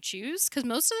films we choose, cuz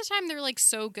most of the time they're like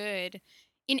so good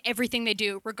in everything they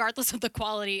do regardless of the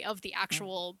quality of the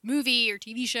actual movie or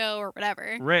TV show or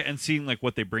whatever. Right, and seeing like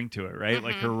what they bring to it, right?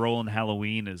 Like her Mhm. role in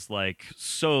Halloween is like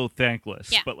so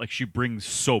thankless, Yeah. but like she brings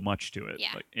so much to it.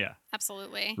 Yeah. Like, yeah,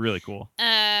 Absolutely. really cool.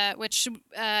 Which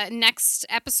next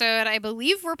episode, I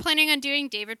believe we're planning on doing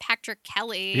David Patrick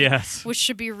Kelly, Yes, which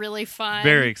should be really very fun.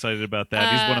 excited about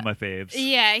that. He's one Uh, of my faves.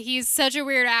 yeah, he's such a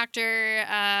weird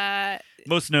actor.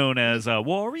 Most known as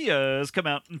Warriors Come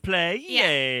Out and Play, Yeah.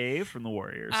 yay, from the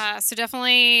Warriors. So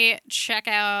definitely check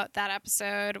out that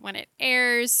episode when it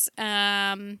airs.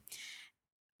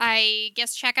 I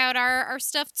guess check out our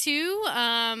stuff too.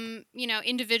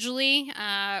 Individually,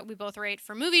 we both write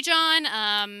for Movie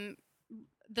John.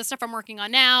 The stuff I'm working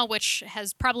on now, which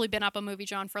has probably been up on Movie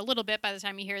John for a little bit by the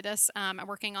time you hear this, I'm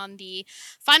working on the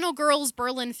Final Girls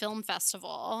Berlin Film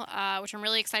Festival, which I'm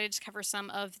really excited to cover some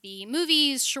of the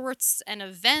movies, shorts, and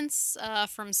events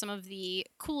from some of the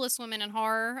coolest women in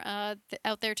horror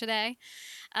out there today.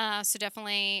 So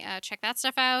definitely check that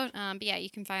stuff out. But yeah, you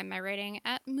can find my writing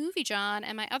at Movie John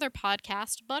and my other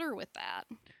podcast, Butter with That.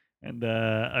 And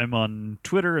I'm on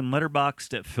Twitter and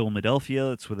Letterboxd at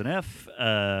Philadelphia. It's with an F.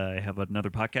 I have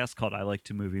another podcast called I Like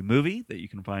to Movie that you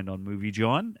can find on Movie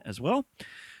John as well.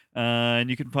 And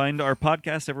you can find our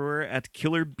podcast everywhere at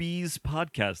Killer Bees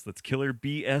Podcast. That's Killer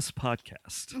BS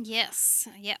Podcast. Yes,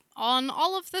 yeah, on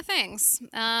all of the things.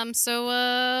 So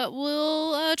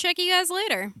we'll check you guys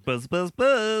later. Buzz, buzz,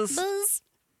 buzz. Buzz.